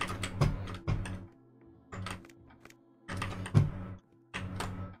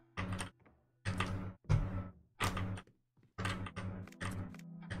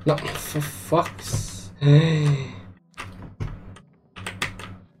 No, for fuck's.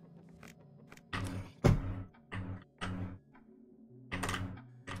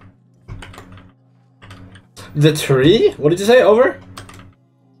 The tree? What did you say? Over?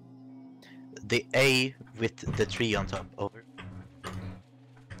 The A with the 3 on top. Over.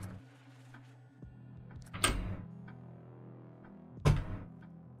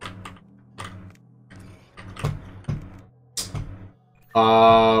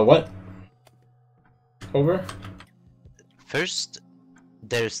 What? Over? First,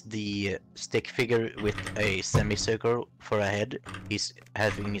 there's the stick figure with a semicircle for a head. He's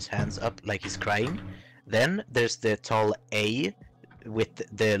having his hands up like he's crying. Then there's the tall A with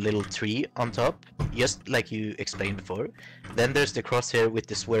the little tree on top, just like you explained before. Then there's the crosshair with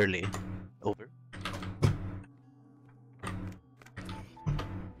the swirly. Over.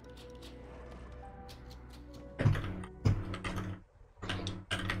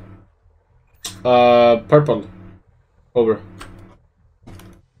 Purple. Over.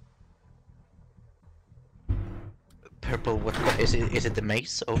 Purple, what is it? Is it the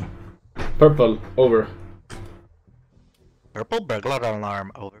maze? Over. Purple. Over. Purple burglar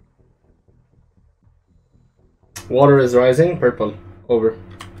alarm. Over. Water is rising. Purple. Over.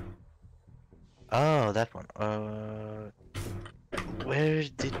 Oh, that one. Where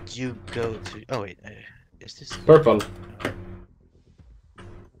did you go to? Oh wait, is this Purple.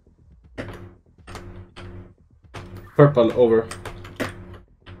 Purple. Over.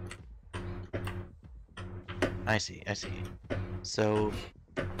 I see, I see. So,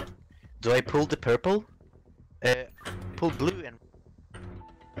 do I pull the purple? Pull blue and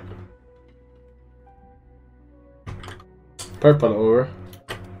Purple. Over.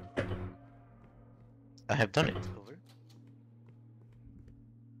 I have done it. Over.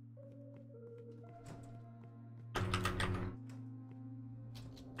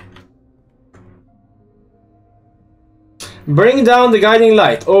 Bring down the guiding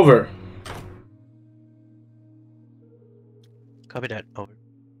light. Over. Copy that. Over.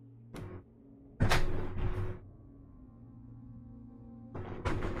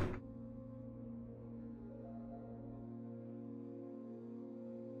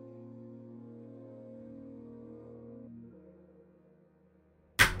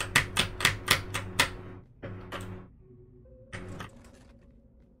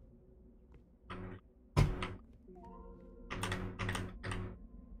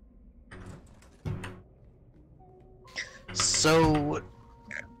 So,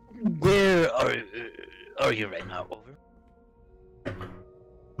 where are you right now? Over.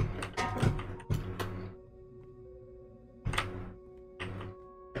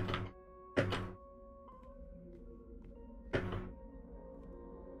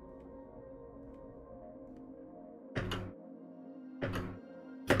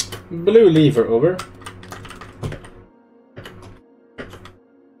 Blue lever. Over.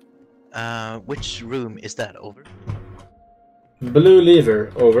 Which room is that? Over. Blue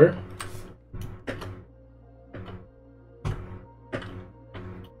lever. Over.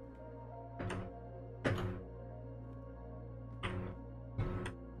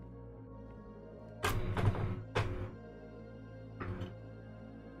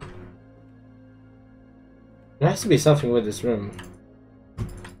 There has to be something with this room.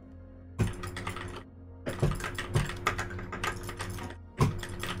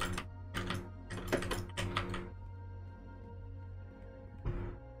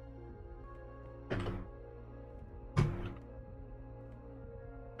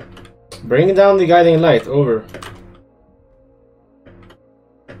 Bring down the guiding light. Over.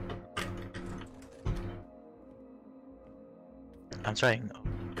 I'm trying.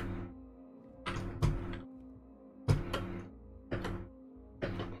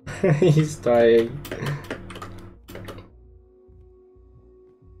 He's dying.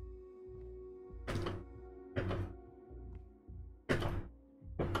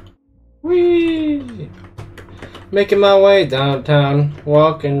 Whee! Making my way downtown,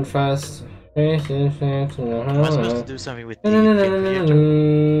 walking fast. Am I supposed to do something with the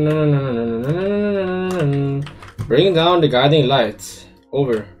Bring down the guiding lights.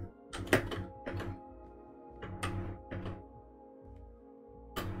 Over.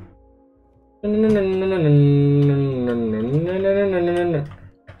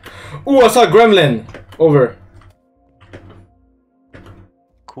 Ooh, I saw a gremlin. Over.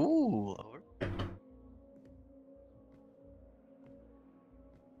 Cool. Over.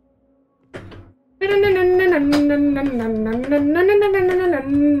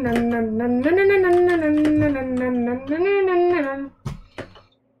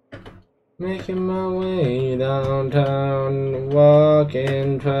 Making my way downtown,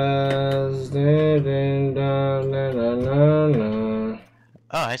 walking fast.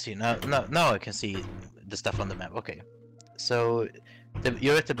 Oh, I see. Now I can see the stuff on the map. Okay. So,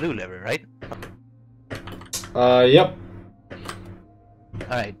 you're at the blue lever, right? Yep.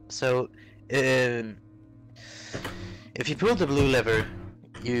 Alright, so if you pull the blue lever,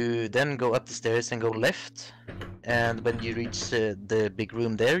 you then go up the stairs and go left, and when you reach the big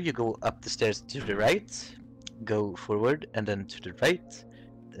room there, you go up the stairs to the right, go forward, and then to the right,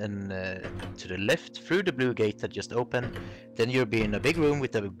 then to the left, through the blue gate that just opened, then you'll be in a big room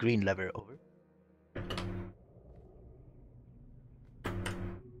with a green lever. Over.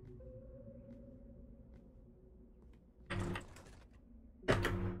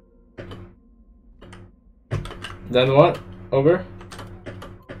 Then what? Over?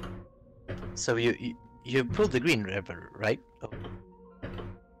 So you pulled the green lever, right? Oh.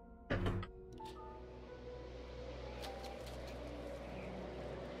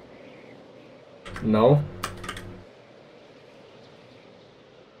 No.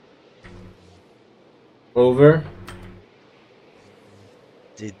 Over?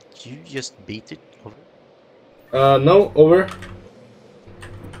 Did you just beat it over? No, over.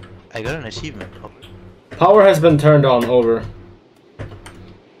 I got an achievement over. Power has been turned on, over.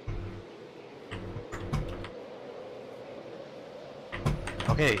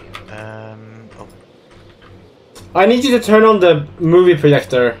 Okay, oh, I need you to turn on the movie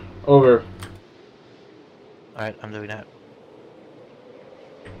projector, over. alright, I'm doing that.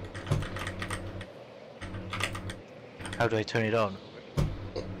 How do I turn it on?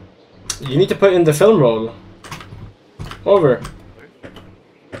 You need to put in the film roll. Over.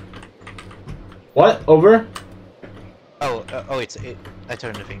 What? Over? Oh, I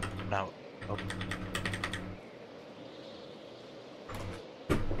turned the thing now. Oh.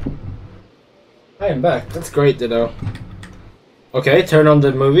 I am back. That's great, Ditto. Okay, turn on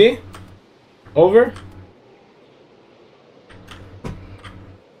the movie. Over.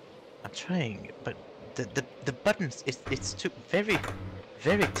 I'm trying, but the buttons it's too very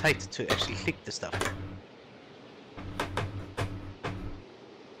tight to actually click the stuff.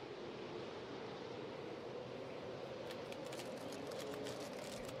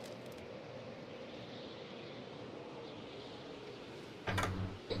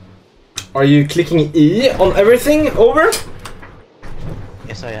 Are you clicking E on everything? Over?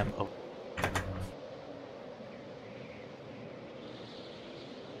 Yes, I am. Oh.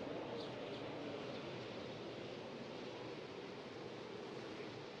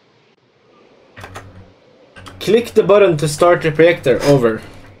 Click the button to start the projector. Over.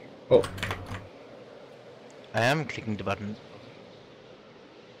 Oh. I am clicking the button.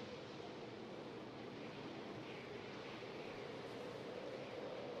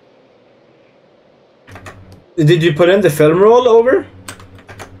 Did you put in the film roll, over?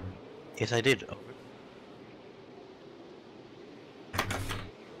 Yes, I did. Oh.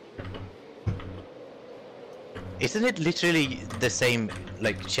 Isn't it literally the same,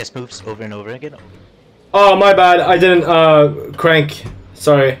 like, chess moves over and over again? Oh, my bad. I didn't crank.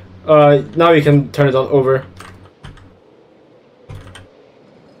 Sorry. Now you can turn it on, over.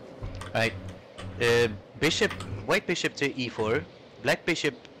 Right. Bishop, white bishop to e4, black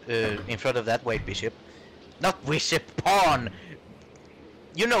bishop in front of that white bishop. Not bishop, pawn!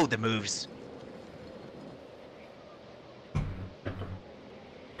 You know the moves.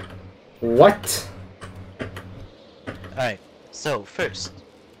 What? Alright, so first,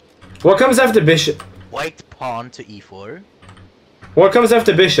 What comes after bishop? white pawn to e4. What comes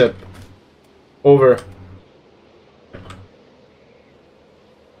after bishop? Over.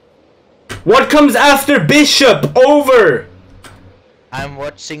 What comes after bishop? Over! I'm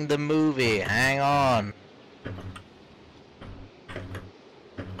watching the movie, hang on.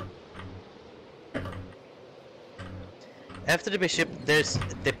 After the bishop, there's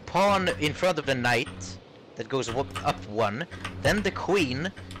the pawn in front of the knight that goes up one, then the queen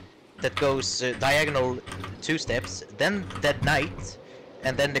that goes diagonal 2 steps, then that knight,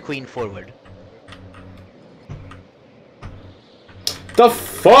 and then the queen forward. The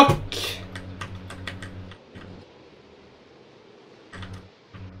fuck?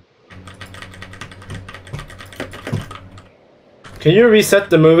 Can you reset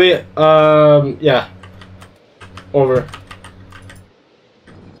the movie? Yeah. Over.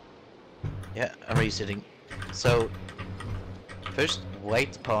 Yeah, I'm resetting. So, first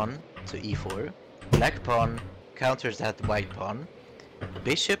white pawn to e4, black pawn counters that white pawn,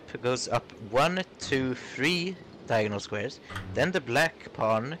 bishop goes up 1, 2, 3 diagonal squares, then the black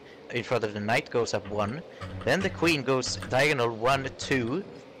pawn in front of the knight goes up 1, then the queen goes diagonal 1, 2,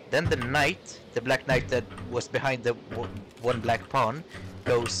 then the knight, the black knight that was behind the one black pawn,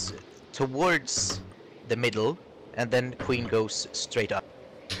 goes towards the middle, and then queen goes straight up.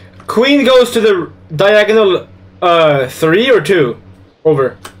 Queen goes to the diagonal 3 or 2?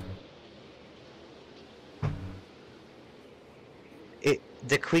 Over.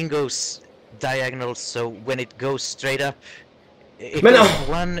 The queen goes diagonal, so when it goes straight up, it Man, goes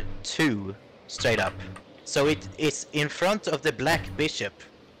no. 1, 2 straight up. So it is in front of the black bishop.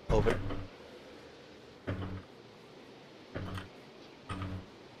 Over.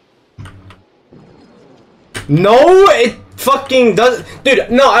 No, it fucking does.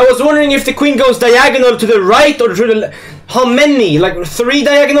 Dude, no, I was wondering if the queen goes diagonal to the right or to the. How many? Like 3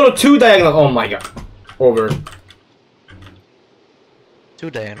 diagonal or 2 diagonal? Oh my god. Over. 2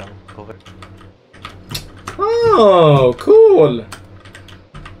 diagonal. Over. Oh, cool.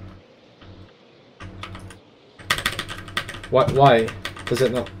 Why does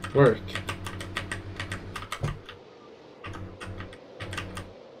it not work?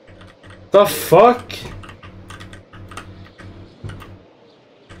 The fuck?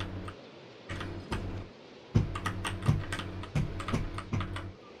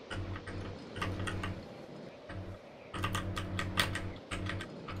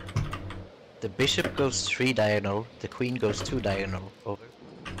 The bishop goes 3 diagonal, the queen goes 2 diagonal. Over.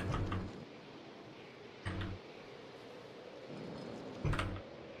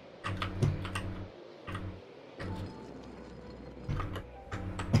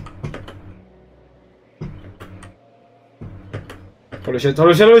 Holy shit,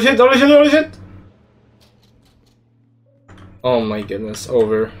 holy shit, holy shit, holy shit, holy shit! Oh my goodness,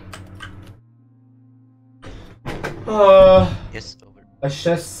 over. Yes, over. A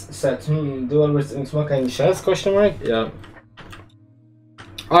chess set. Dual with Ugnsmackas in chess? Question mark? Yeah.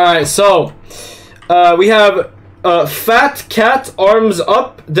 Alright, so we have fat cat arms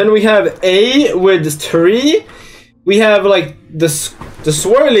up. Then we have A with 3. We have like the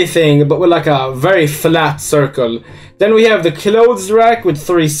swirly thing, but with like a very flat circle. Then we have the clothes rack with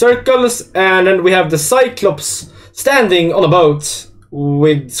 3 circles, and then we have the Cyclops standing on a boat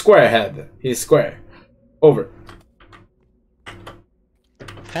with square head. He's square. Over.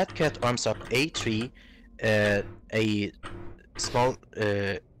 Fat cat arms up A3, a small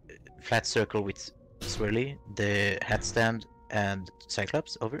flat circle with swirly, the hat stand, and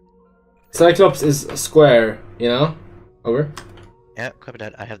Cyclops. Over. Cyclops is square, you know? Over. Yeah, copy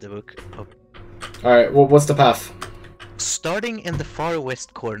that. I have the book. Over. Alright, well, what's the path? Starting in the far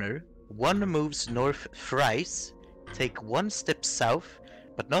west corner, one moves north thrice, take 1 step south,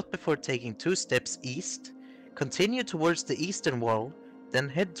 but not before taking 2 steps east, continue towards the eastern wall, then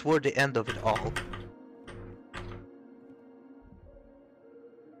head toward the end of it all.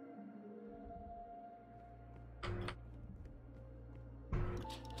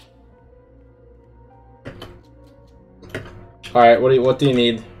 Alright, what do you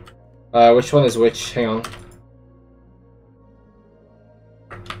need? Which one is which? Hang on.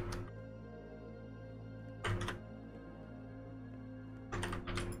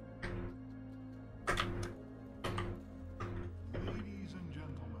 Ladies and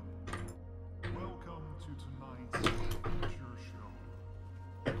gentlemen, welcome to tonight's feature show.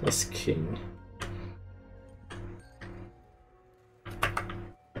 That's king.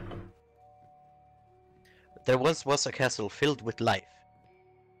 There once was a castle filled with life.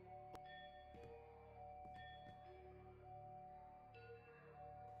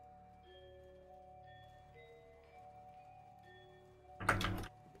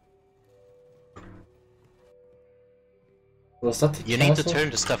 Was that the You need to castle?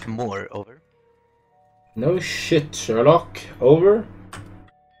 turn the stuff more. Over. No shit, Sherlock. Over.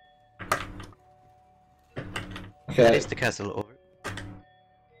 Okay. That is the castle. Over.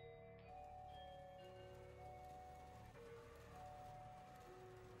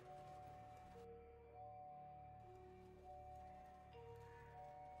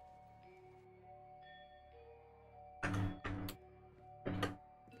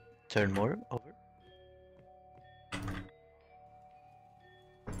 Turn more. Over.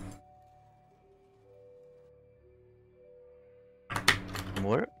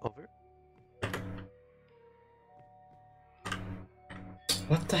 More. Over.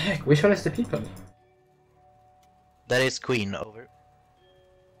 What the heck? Which one is the people? That is queen. Over.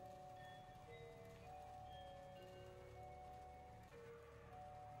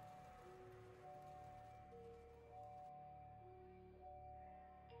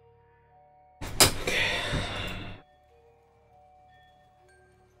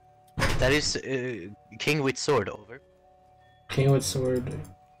 That is king with sword. Over. King with sword,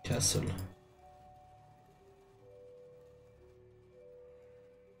 castle.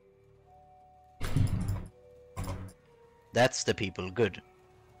 That's the people. Good.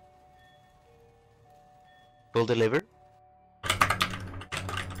 Pull the lever. There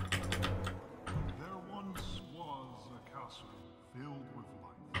once was a castle filled with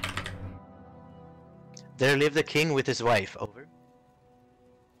life. There lived a king with his wife. Over.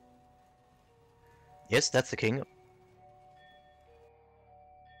 Yes, that's the king.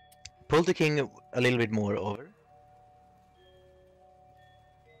 Pull the king a little bit more. Over.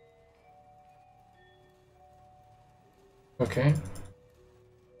 Okay.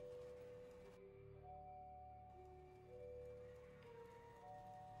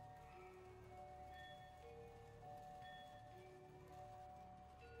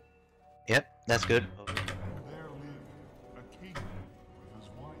 Yep, that's good. Over. There lived a king with his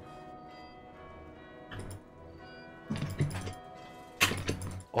wife.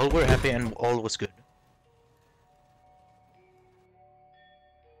 All were happy and all was good.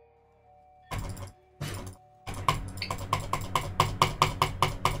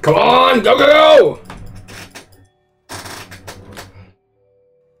 Come on, go, go, go!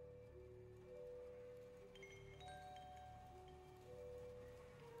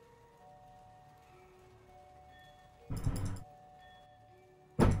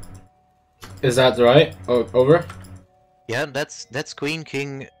 Is that right? Oh, over? Yeah, that's queen,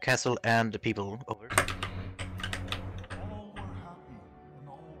 king, castle, and the people. Over. All were happy, and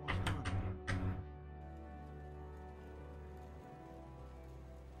all was good.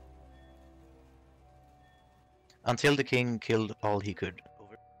 Until the king killed all he could.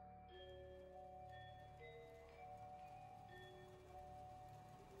 Over.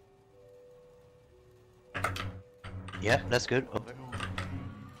 Yeah, that's good. Over. Until the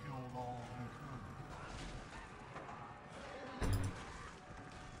king killed all he could.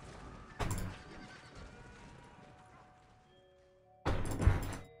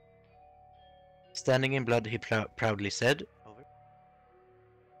 Standing in blood, he proudly said. Over.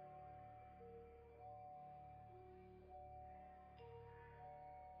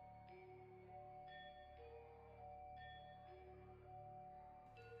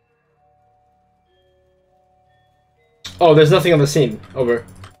 Oh, there's nothing on the scene. Over.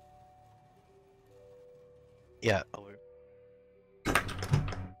 Yeah, over.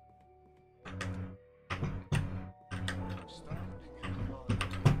 Standing in blood,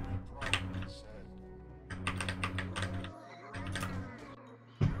 proudly said.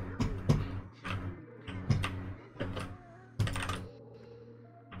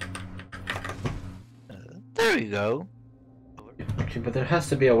 There you go. Over. Okay, but there has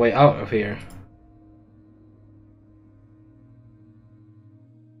to be a way out of here.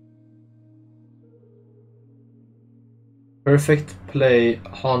 Perfect play,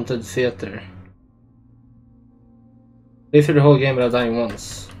 haunted theater. Live through the whole game without dying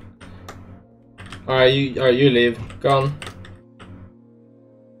once. Alright, you leave. Go on.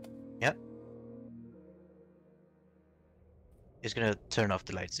 Yep. It's gonna turn off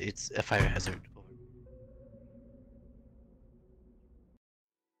the lights. It's a fire hazard. Over.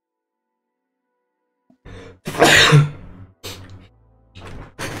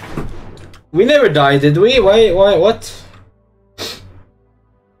 We never died, did we? Why, what?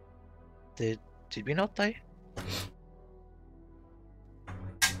 Did we not die?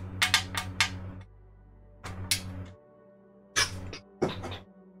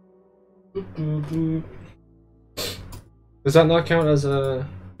 Does that not count as a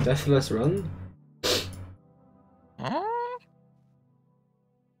deathless run? Huh?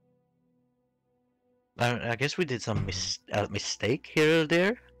 I guess we did some mistake here or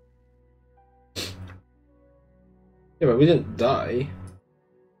there. Yeah, but we didn't die.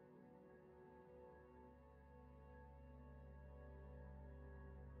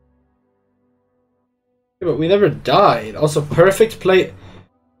 Yeah, but we never died. Also, perfect play.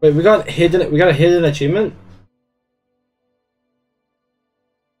 Wait, we got hidden. We got a hidden achievement.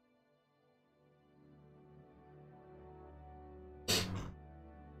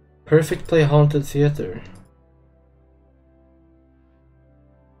 Perfect play, haunted theater.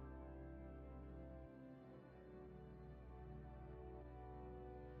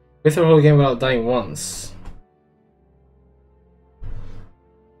 Play through the whole game without dying once.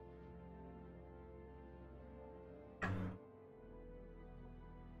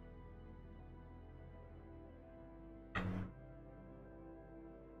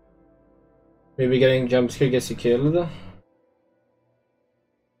 Maybe getting jump scare gets you killed.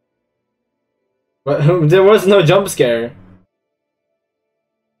 But there was no jump scare.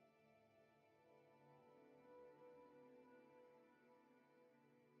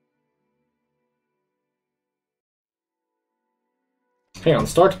 Hang on,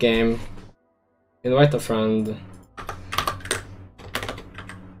 start game. Invite a friend.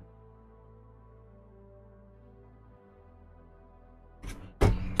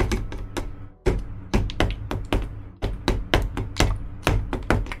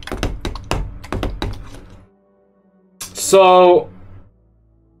 So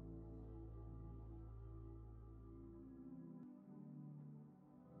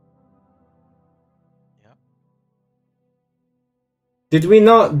Yeah. did we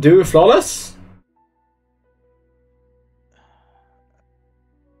not do flawless?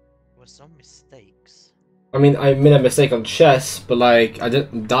 Was some mistakes. I mean, I made a mistake on chess, but like I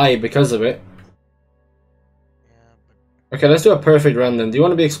didn't die because of it. Yeah, Okay, let's do a perfect run then. Do you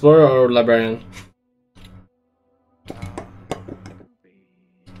want to be explorer or librarian? but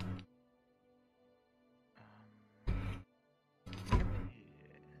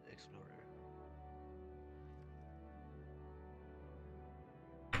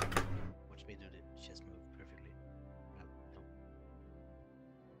just move perfectly.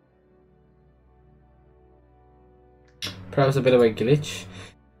 No. Perhaps a bit of a glitch.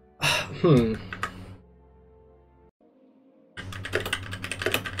 Hmm.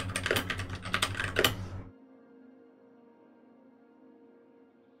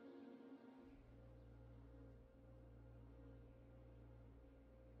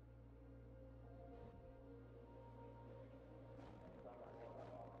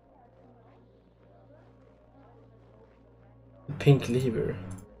 Pink lever.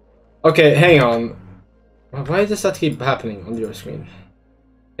 Okay, hang on. Why does that keep happening on your screen?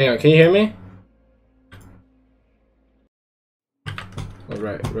 Hang on, can you hear me? Oh,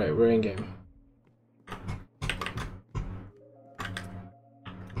 right, we're in game.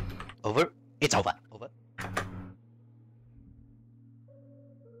 Over. It's over. Over.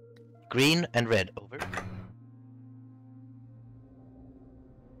 Green and red. Over.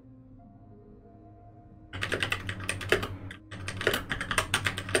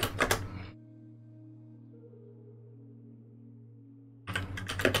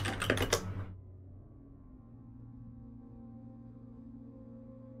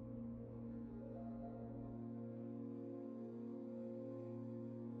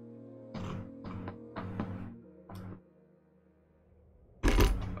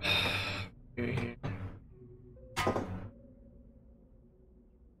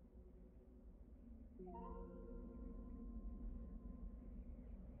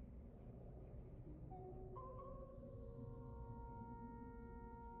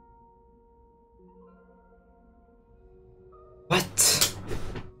 What?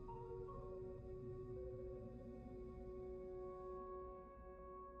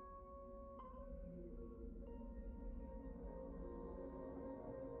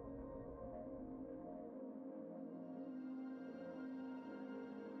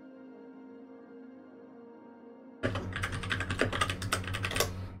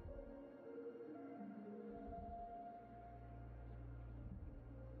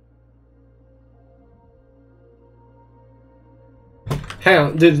 Hang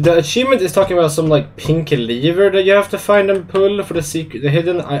on, dude, the achievement is talking about some like pink lever that you have to find and pull for the secret, the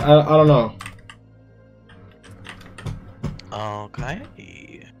hidden. I don't know. Okay.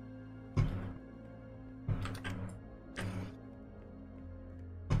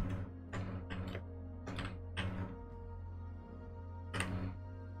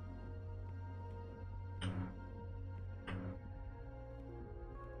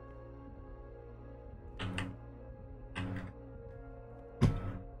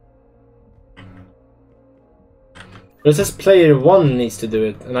 But it says player 1 needs to do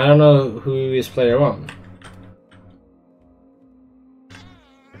it, and I don't know who is player 1.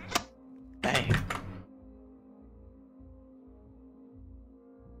 Dang.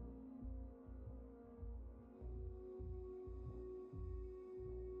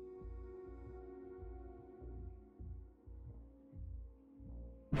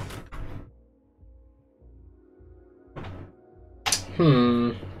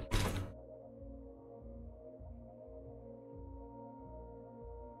 Hmm.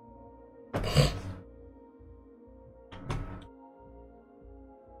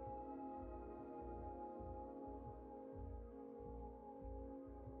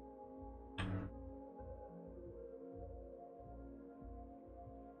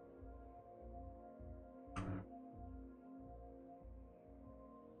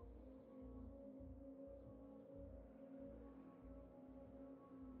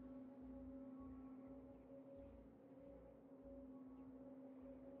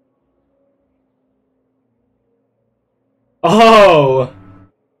 Oh!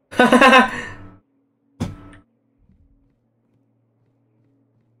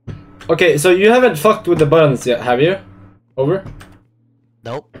 Okay, so you haven't fucked with the buttons yet, have you? Over?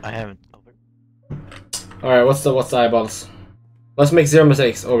 Nope, I haven't. Over. Alright, what's the eyeballs? Let's make 0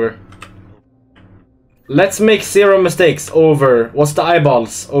 mistakes, over. Let's make 0 mistakes, over. What's the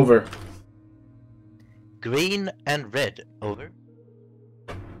eyeballs, over? Green and red. Over.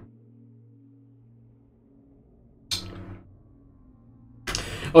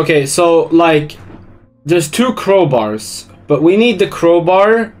 Okay, so like there's 2 crowbars, but we need the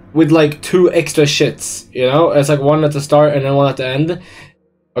crowbar with like 2 extra shits, you know? It's like one at the start and then one at the end.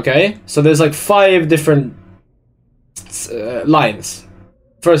 Okay, so there's like 5 different lines.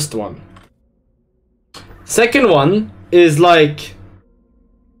 First one. Second one is like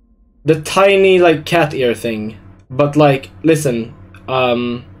the tiny like cat ear thing, but like listen,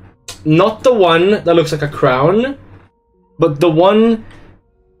 not the one that looks like a crown, but the one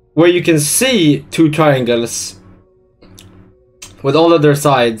where you can see 2 triangles with all of their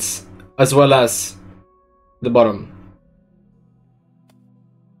sides as well as the bottom.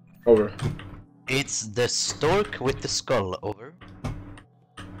 Over. It's the stork with the skull. Over.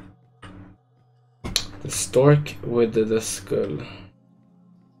 The stork with the skull.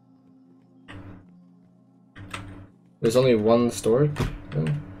 There's only one stork? No.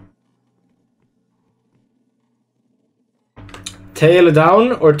 Tail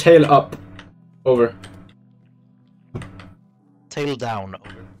down or tail up? Over. Tail down.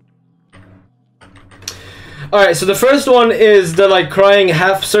 Over. Alright, so the first one is the like crying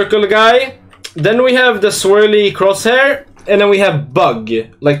half circle guy. Then we have the swirly crosshair. And then we have bug.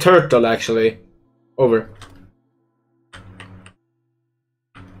 Like turtle actually. Over.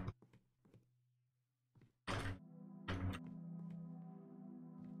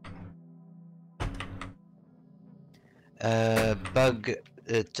 Bug,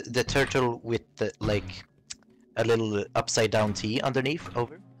 the turtle with the, like a little upside down T underneath.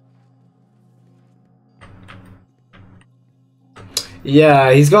 Over.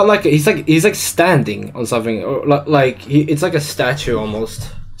 Yeah, he's got like he's like standing on something, or like it's like a statue almost.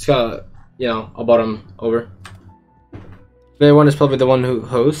 He's got a bottom. Over. The one is probably the one who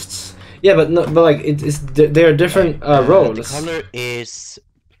hosts. Yeah, but no, but like they are different roles. The color is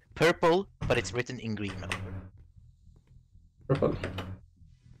purple, but it's written in green. Over. Purple.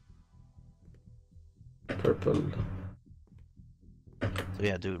 Purple. So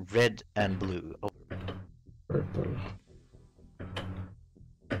yeah, do red and blue. Over. Purple.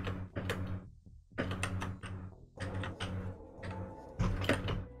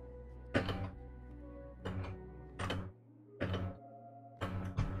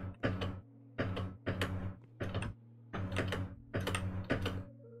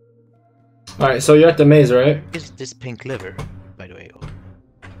 Alright, so you're at the maze, right? Is this pink liver, by the way? Over.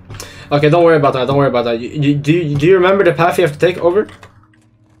 Okay, don't worry about that. Don't worry about that. Do you remember the path you have to take? Over.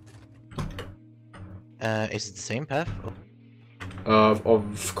 Is it the same path?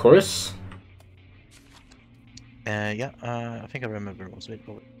 Of course. Yeah. I think I remember most of it.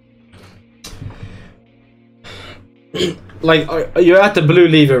 Over. Like, you're at the blue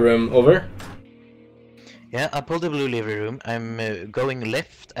lever room. Over. Yeah, I pulled the blue lever room. I'm going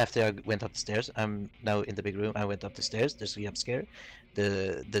left after I went up the stairs. I'm now in the big room. I went up the stairs. There's a jump scare.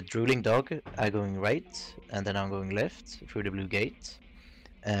 The drooling dog. I'm going right, and then I'm going left through the blue gate.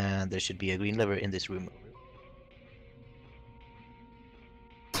 And there should be a green lever in this room.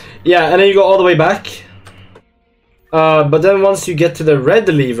 Yeah, and then you go all the way back. But then once you get to the red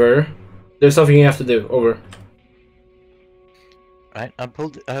lever, there's something you have to do. Over. Right, I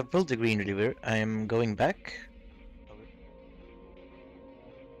pulled the green lever. I am going back.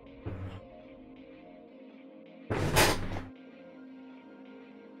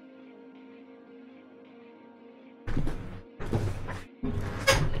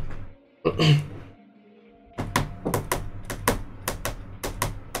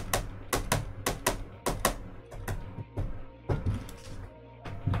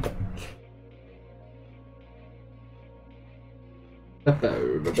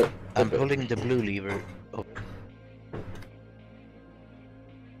 I'm pulling the blue lever up.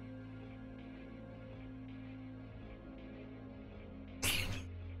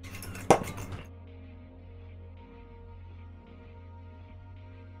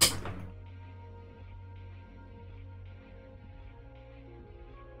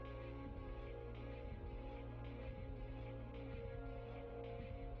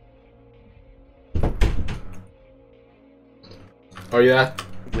 Are you at?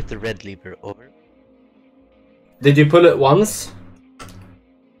 With the red lever. Over. Did you pull it once?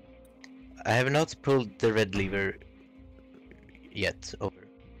 I have not pulled the red lever yet. Over.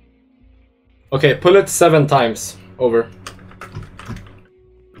 Okay, pull it 7 times. Over.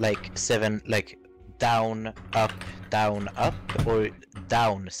 Like 7, like down, up, or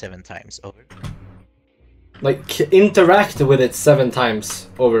down 7 times. Over. Like, interact with it 7 times.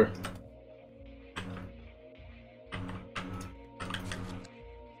 Over.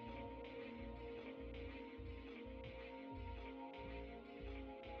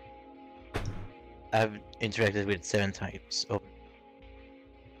 I've interacted with it 7 times. Over.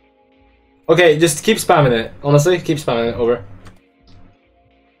 Okay, just keep spamming it. Honestly, keep spamming it. Over.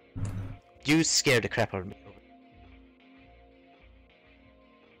 You scared the crap out of me. Over.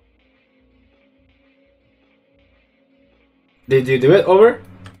 Did you do it? Over.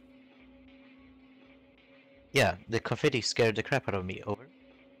 Yeah, the confetti scared the crap out of me. Over.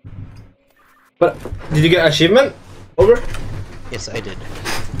 But did you get achievement? Over. Yes, I did.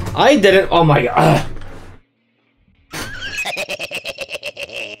 I didn't. Oh my god.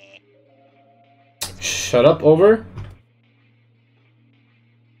 Shut up. Over.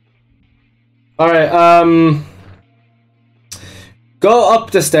 Alright, go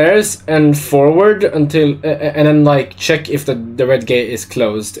up the stairs and forward until, and then like check if the red gate is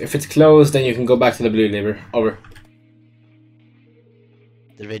closed. If it's closed, then you can go back to the blue lever. Over.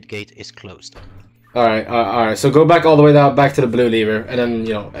 The red gate is closed. Alright, so go back all the way down, back to the blue lever, and then,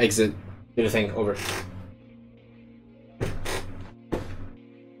 you know, exit. Do the thing. Over.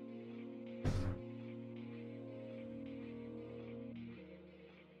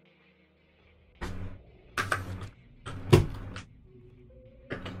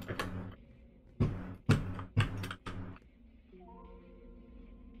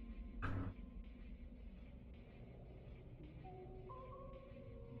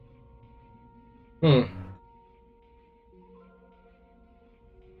 Hmm.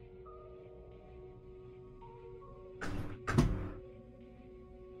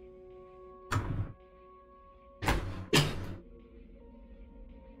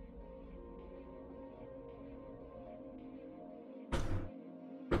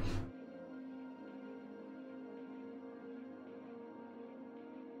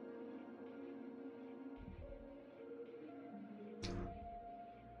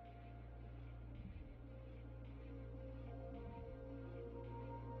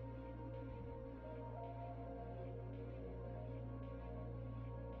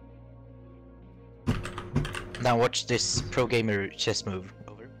 Now watch this pro gamer chess move.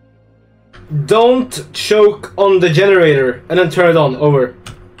 Over. Don't choke on the generator, and then turn it on. Over.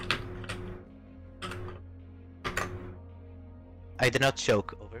 I did not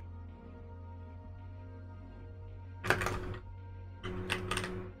choke. Over.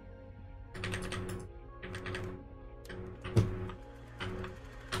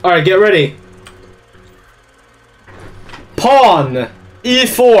 Alright, get ready. Pawn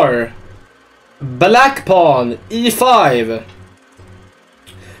E4. Black pawn E5.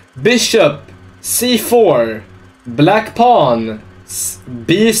 Bishop C4. Black pawn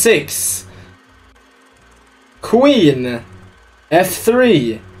B6. Queen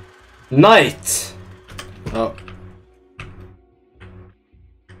F3. Knight. Oh.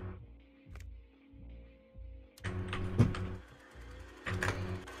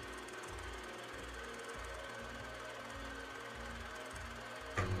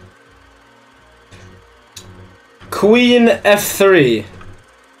 Queen F3.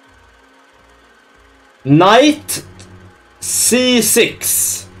 Knight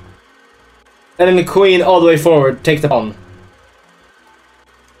C6. And then the queen all the way forward. Take the pawn.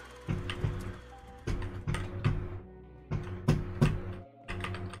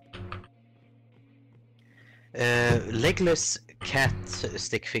 Legless cat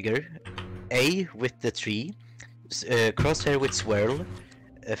stick figure. A with the tree. Crosshair with swirl.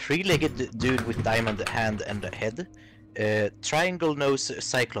 A three-legged dude with diamond hand and head. Triangle nose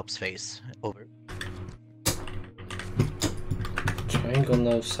cyclops face. Over. Triangle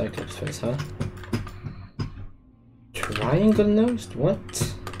nose cyclops face, huh? Triangle nosed?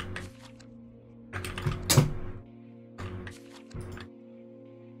 What?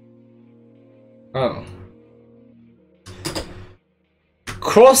 Oh.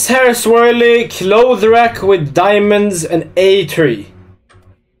 Crosshair swirly, cloth rack with diamonds and a tree.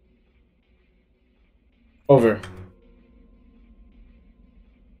 Over.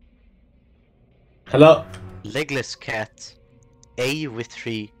 Hello? Legless cat. A with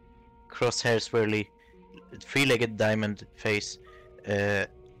three. Crosshair swirly. Three-legged diamond face.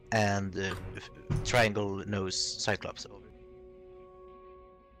 And triangle nose cyclops. Over.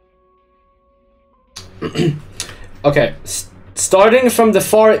 Okay. Starting from the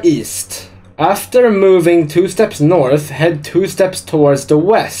far east. After moving 2 steps north, head 2 steps towards the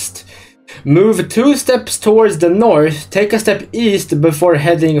west. Move 2 steps towards the north, take a step east before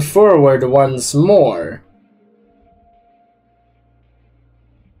heading forward once more.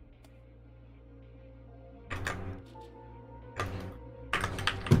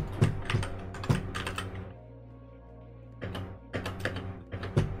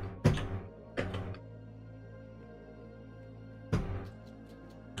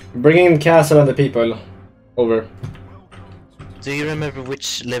 Bringing the castle and the people. Over. Do you remember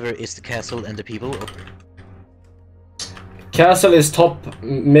which lever is the castle and the people? Castle is top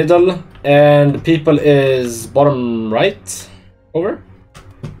middle and people is bottom right. Over.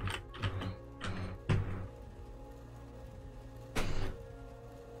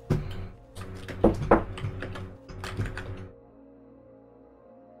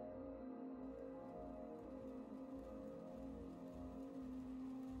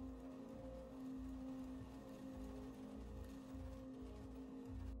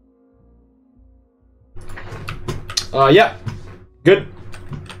 Yeah. Good.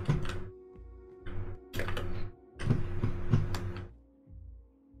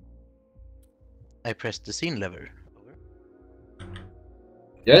 I pressed the scene lever. Over.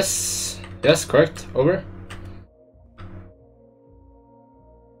 Yes. Yes, correct. Over.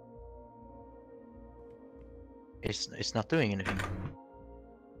 It's not doing anything.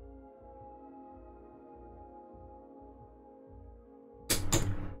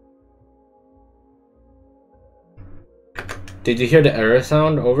 Did you hear the error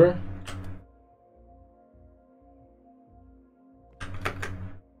sound? Over.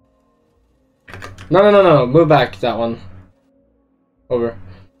 No. Move back that one. Over.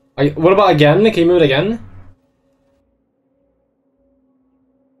 What about again? Can you move it again?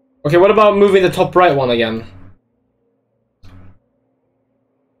 Okay, what about moving the top right one again?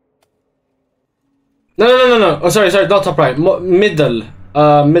 No. Oh, sorry, not top right. Middle.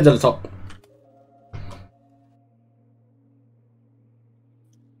 Middle top.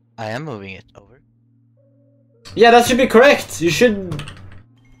 I am moving it. Over. Yeah, that should be correct. You should...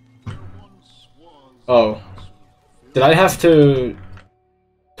 Oh. Did I have to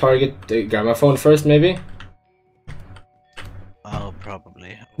target the gramophone first, maybe? Oh,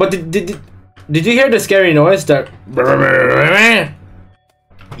 probably. But did you hear the scary noise that...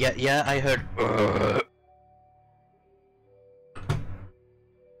 Yeah, I heard.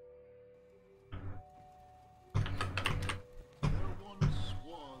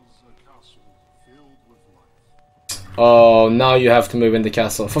 Oh, now you have to move in the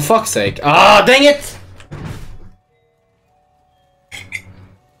castle. For fuck's sake. Ah, dang it!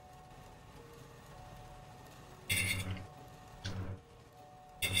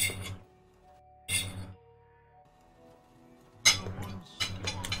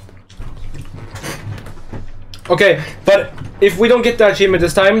 Okay, but if we don't get the achievement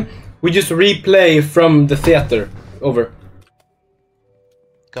this time, we just replay from the theater. Over.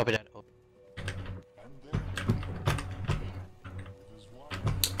 Copy that. Over.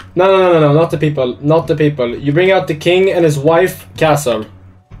 No, not the people. Not the people. You bring out the king and his wife, castle.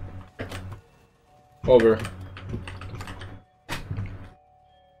 Over.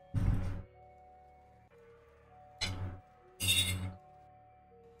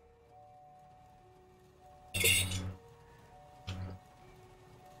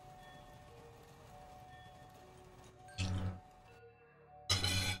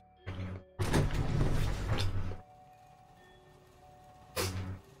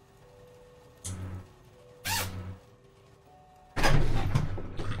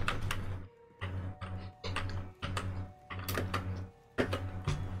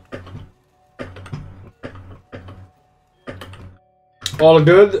 All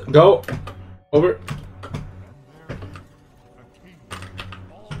good. Go. Over.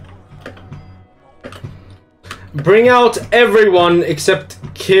 Bring out everyone except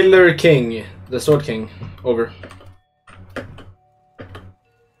Killer King, the Sword King. Over.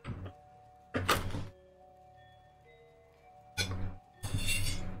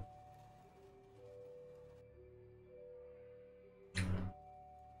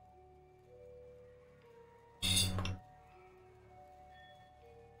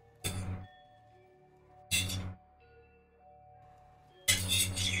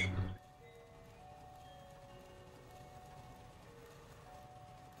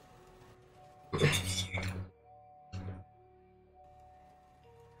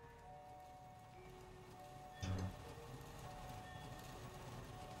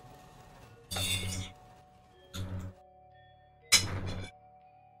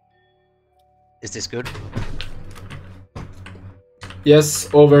 Is this good? Yes,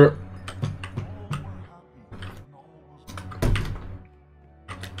 over.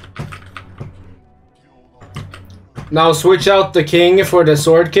 Now switch out the king for the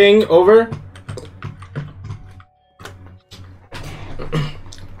sword king. Over.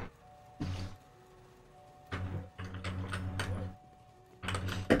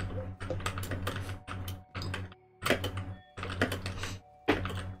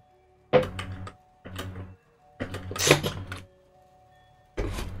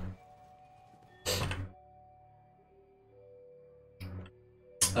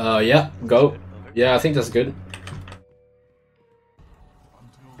 Yeah, go. Yeah, I think that's good.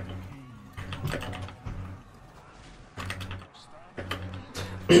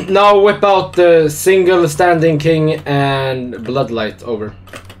 Now whip out the single standing king and bloodlight. Over.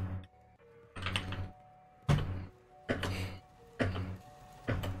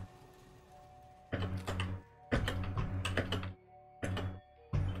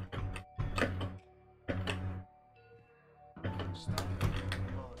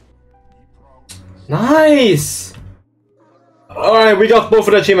 Nice! Alright, we got both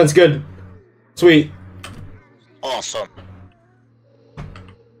of the achievements. Good. Sweet. Awesome.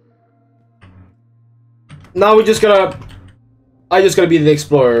 now we're just gonna. I just gotta be the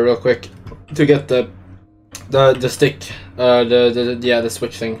explorer real quick to get the stick, the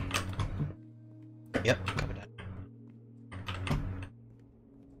switch thing. Yep, copy that.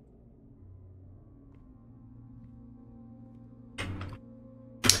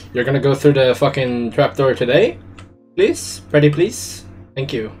 You're gonna go through the fucking trapdoor today, please, pretty please.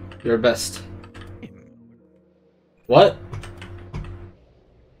 Thank you. You're best. What?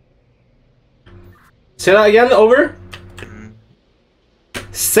 Say that again. Over.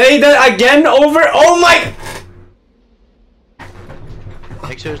 Say that again. Over. Oh my.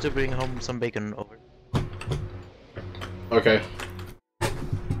 Make sure to bring home some bacon over. Okay.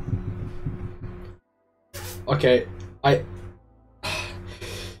 Okay.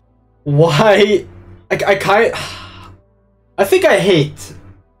 Why? I think I hate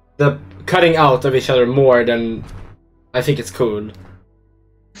the cutting out of each other more than I think it's cool.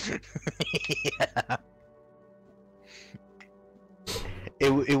 Yeah.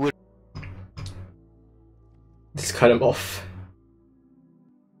 It would. Just cut him off.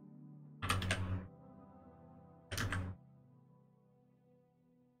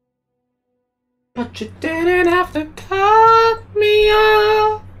 But you didn't have to cut me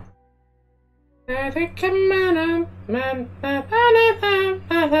off.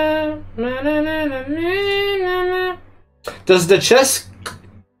 Does the chest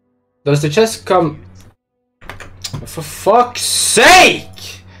come? For fuck's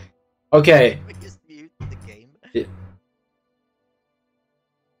sake! Okay. We just mute the game.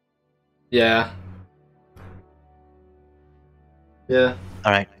 Yeah. Yeah.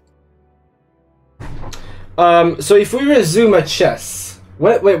 Alright. So if we resume at chess,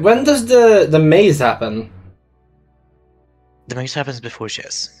 wait, when does the maze happen? The maze happens before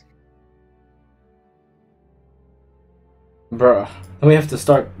chess. Bruh. Then we have to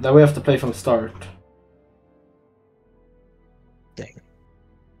start. Then we have to play from start. Dang.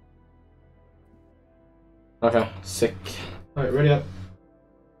 Okay, sick. Alright, ready up.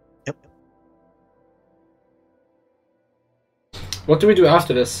 Yep. What do we do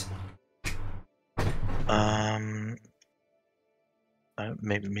after this?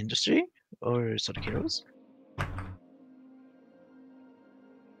 Maybe Industry or Sonic Heroes.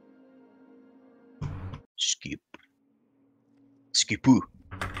 Skip. Skipu.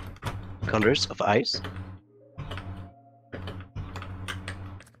 Colors of Ice.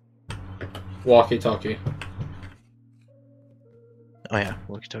 Walkie-talkie. Oh yeah,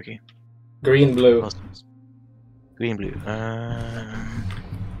 walkie-talkie. Green, blue. Customs. Green, blue.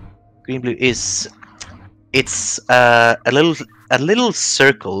 Green, blue is it's a little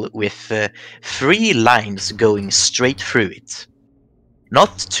circle with 3 lines going straight through it.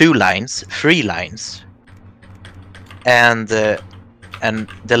 Not 2 lines, 3 lines. And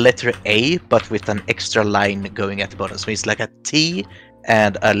the letter A, but with an extra line going at the bottom. So it's like a T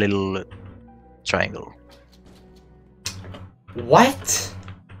and a little triangle. What?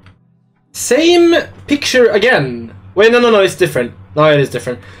 Same picture again. Wait, no, it's different. No, it is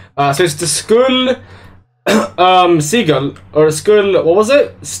different. So it's the skull, seagull, or skull, what was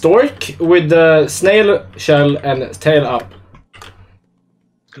it? Stork with the snail shell and tail up.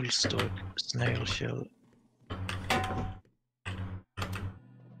 Skull, stork, snail shell.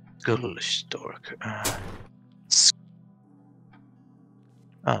 Skull, stork.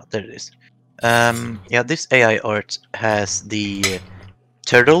 There it is. Yeah, this AI art has the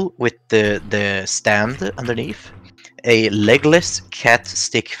turtle with the stand underneath, a legless cat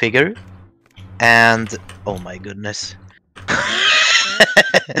stick figure, and oh my goodness.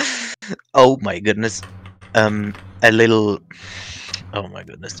 Oh my goodness. A little, oh my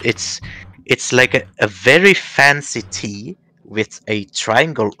goodness. It's like a very fancy T with a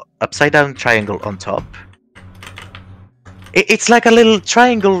triangle, upside down triangle on top. It's like a little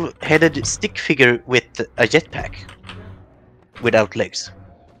triangle-headed stick figure with a jetpack. Without legs.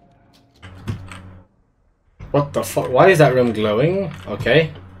 What the fuck? Why is that room glowing?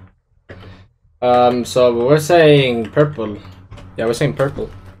 Okay. So we're saying purple. Yeah, we're saying purple.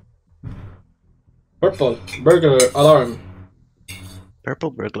 Purple. Burglar alarm.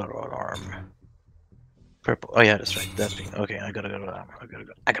 Purple burglar alarm. Purple. Oh yeah, that's right. That thing. Okay, I gotta go.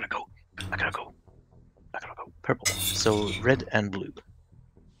 I gotta go. Purple. So red and blue.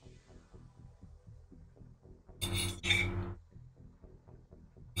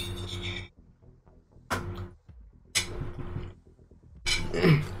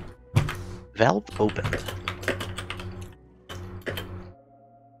 Valve opened.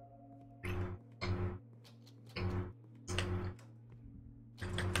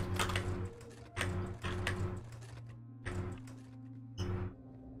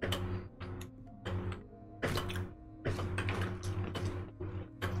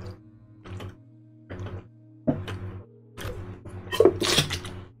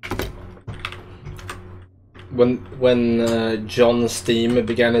 when John Steam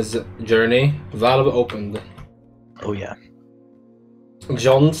began his journey, Valve opened. Oh yeah,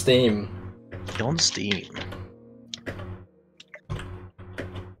 John Steam. on Steam.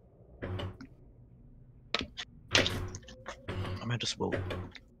 I might as well.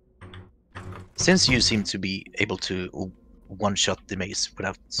 Since you seem to be able to one-shot the maze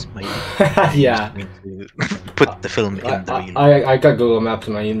without my Yeah. going to put the film in the reel. I got Google Maps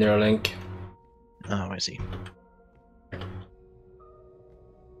in my Neuralink. Oh, I see.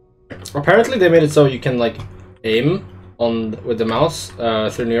 Apparently they made it so you can like aim on with the mouse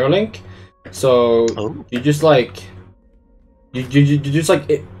through Neuralink. So Oh. you just like you just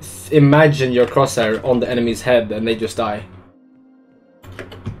like imagine your crosshair on the enemy's head and they just die.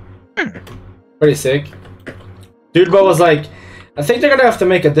 Pretty sick. Dude, but was like, I think they're gonna have to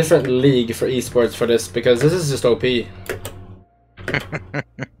make a different league for esports for this because this is just OP.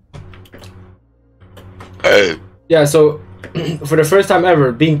 Yeah, so for the first time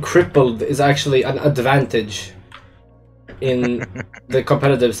ever, being crippled is actually an advantage in the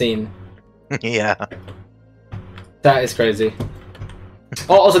competitive scene. Yeah. That is crazy.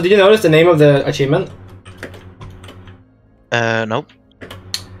 Oh, also, did you notice the name of the achievement? Nope.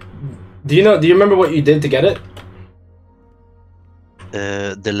 Do you remember what you did to get it?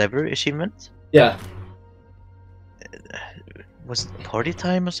 The lever achievement? Yeah. Was it party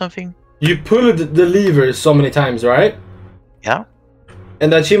time or something? You pulled the lever so many times, right? Yeah.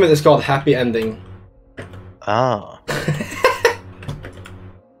 And the achievement is called Happy Ending. Ah.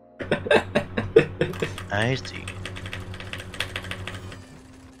 I see.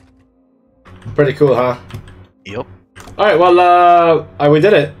 Pretty cool, huh? Yup. Alright, well, we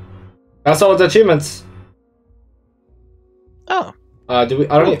did it. That's all the achievements. Oh. Do we?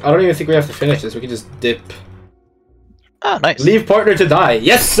 I don't even think we have to finish this. We can just dip. Ah, nice. Leave partner to die.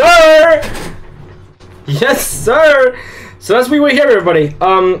 Yes, sir. Yes, sir. So that's we were here, everybody.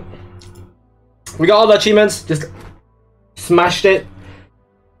 We got all the achievements. Just smashed it.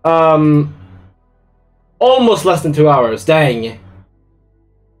 Almost less than 2 hours. Dang.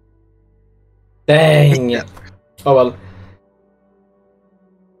 Dang. Yeah. Oh well.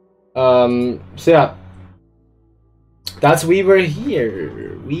 So yeah. That's we were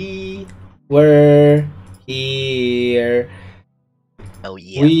here. We were here. Oh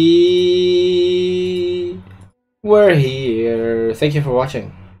yeah. We were here. Thank you for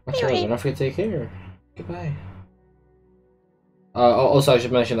watching. Much love. Don't forget to take care. Goodbye. Also, I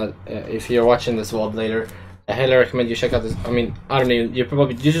should mention that if you're watching this VOD later, I highly recommend you check out this. I mean, I don't even.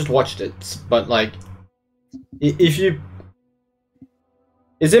 You just watched it, but like, if you,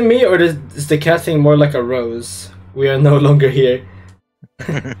 is it me or is the cat thing more like a rose? We are no longer here.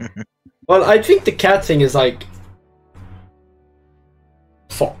 Well, I think the cat thing is like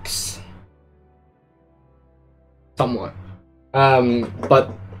fox, somewhat.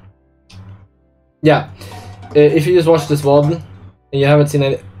 But yeah, if you just watch this VOD and you haven't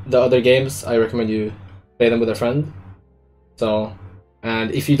seen the other games, I recommend you play them with a friend. So,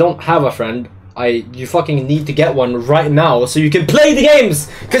 and if you don't have a friend, you fucking need to get one right now so you can play the games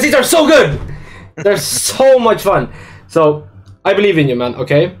because these are so good. They're so much fun. So I believe in you, man.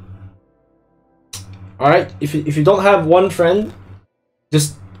 Okay. All right. If you don't have one friend,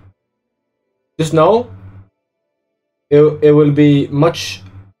 just know it will be much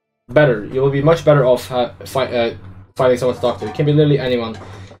better. You will be much better off finding someone to talk to. It can be literally anyone.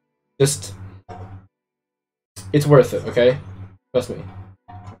 Just it's worth it. Okay. Trust me.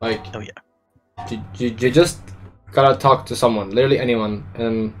 Like. Oh yeah. You just gotta talk to someone, literally anyone,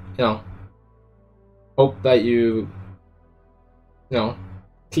 and you know, hope that you know,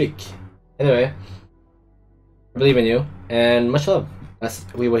 click. Anyway, I believe in you, and much love.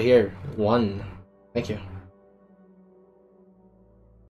 We were here. Thank you.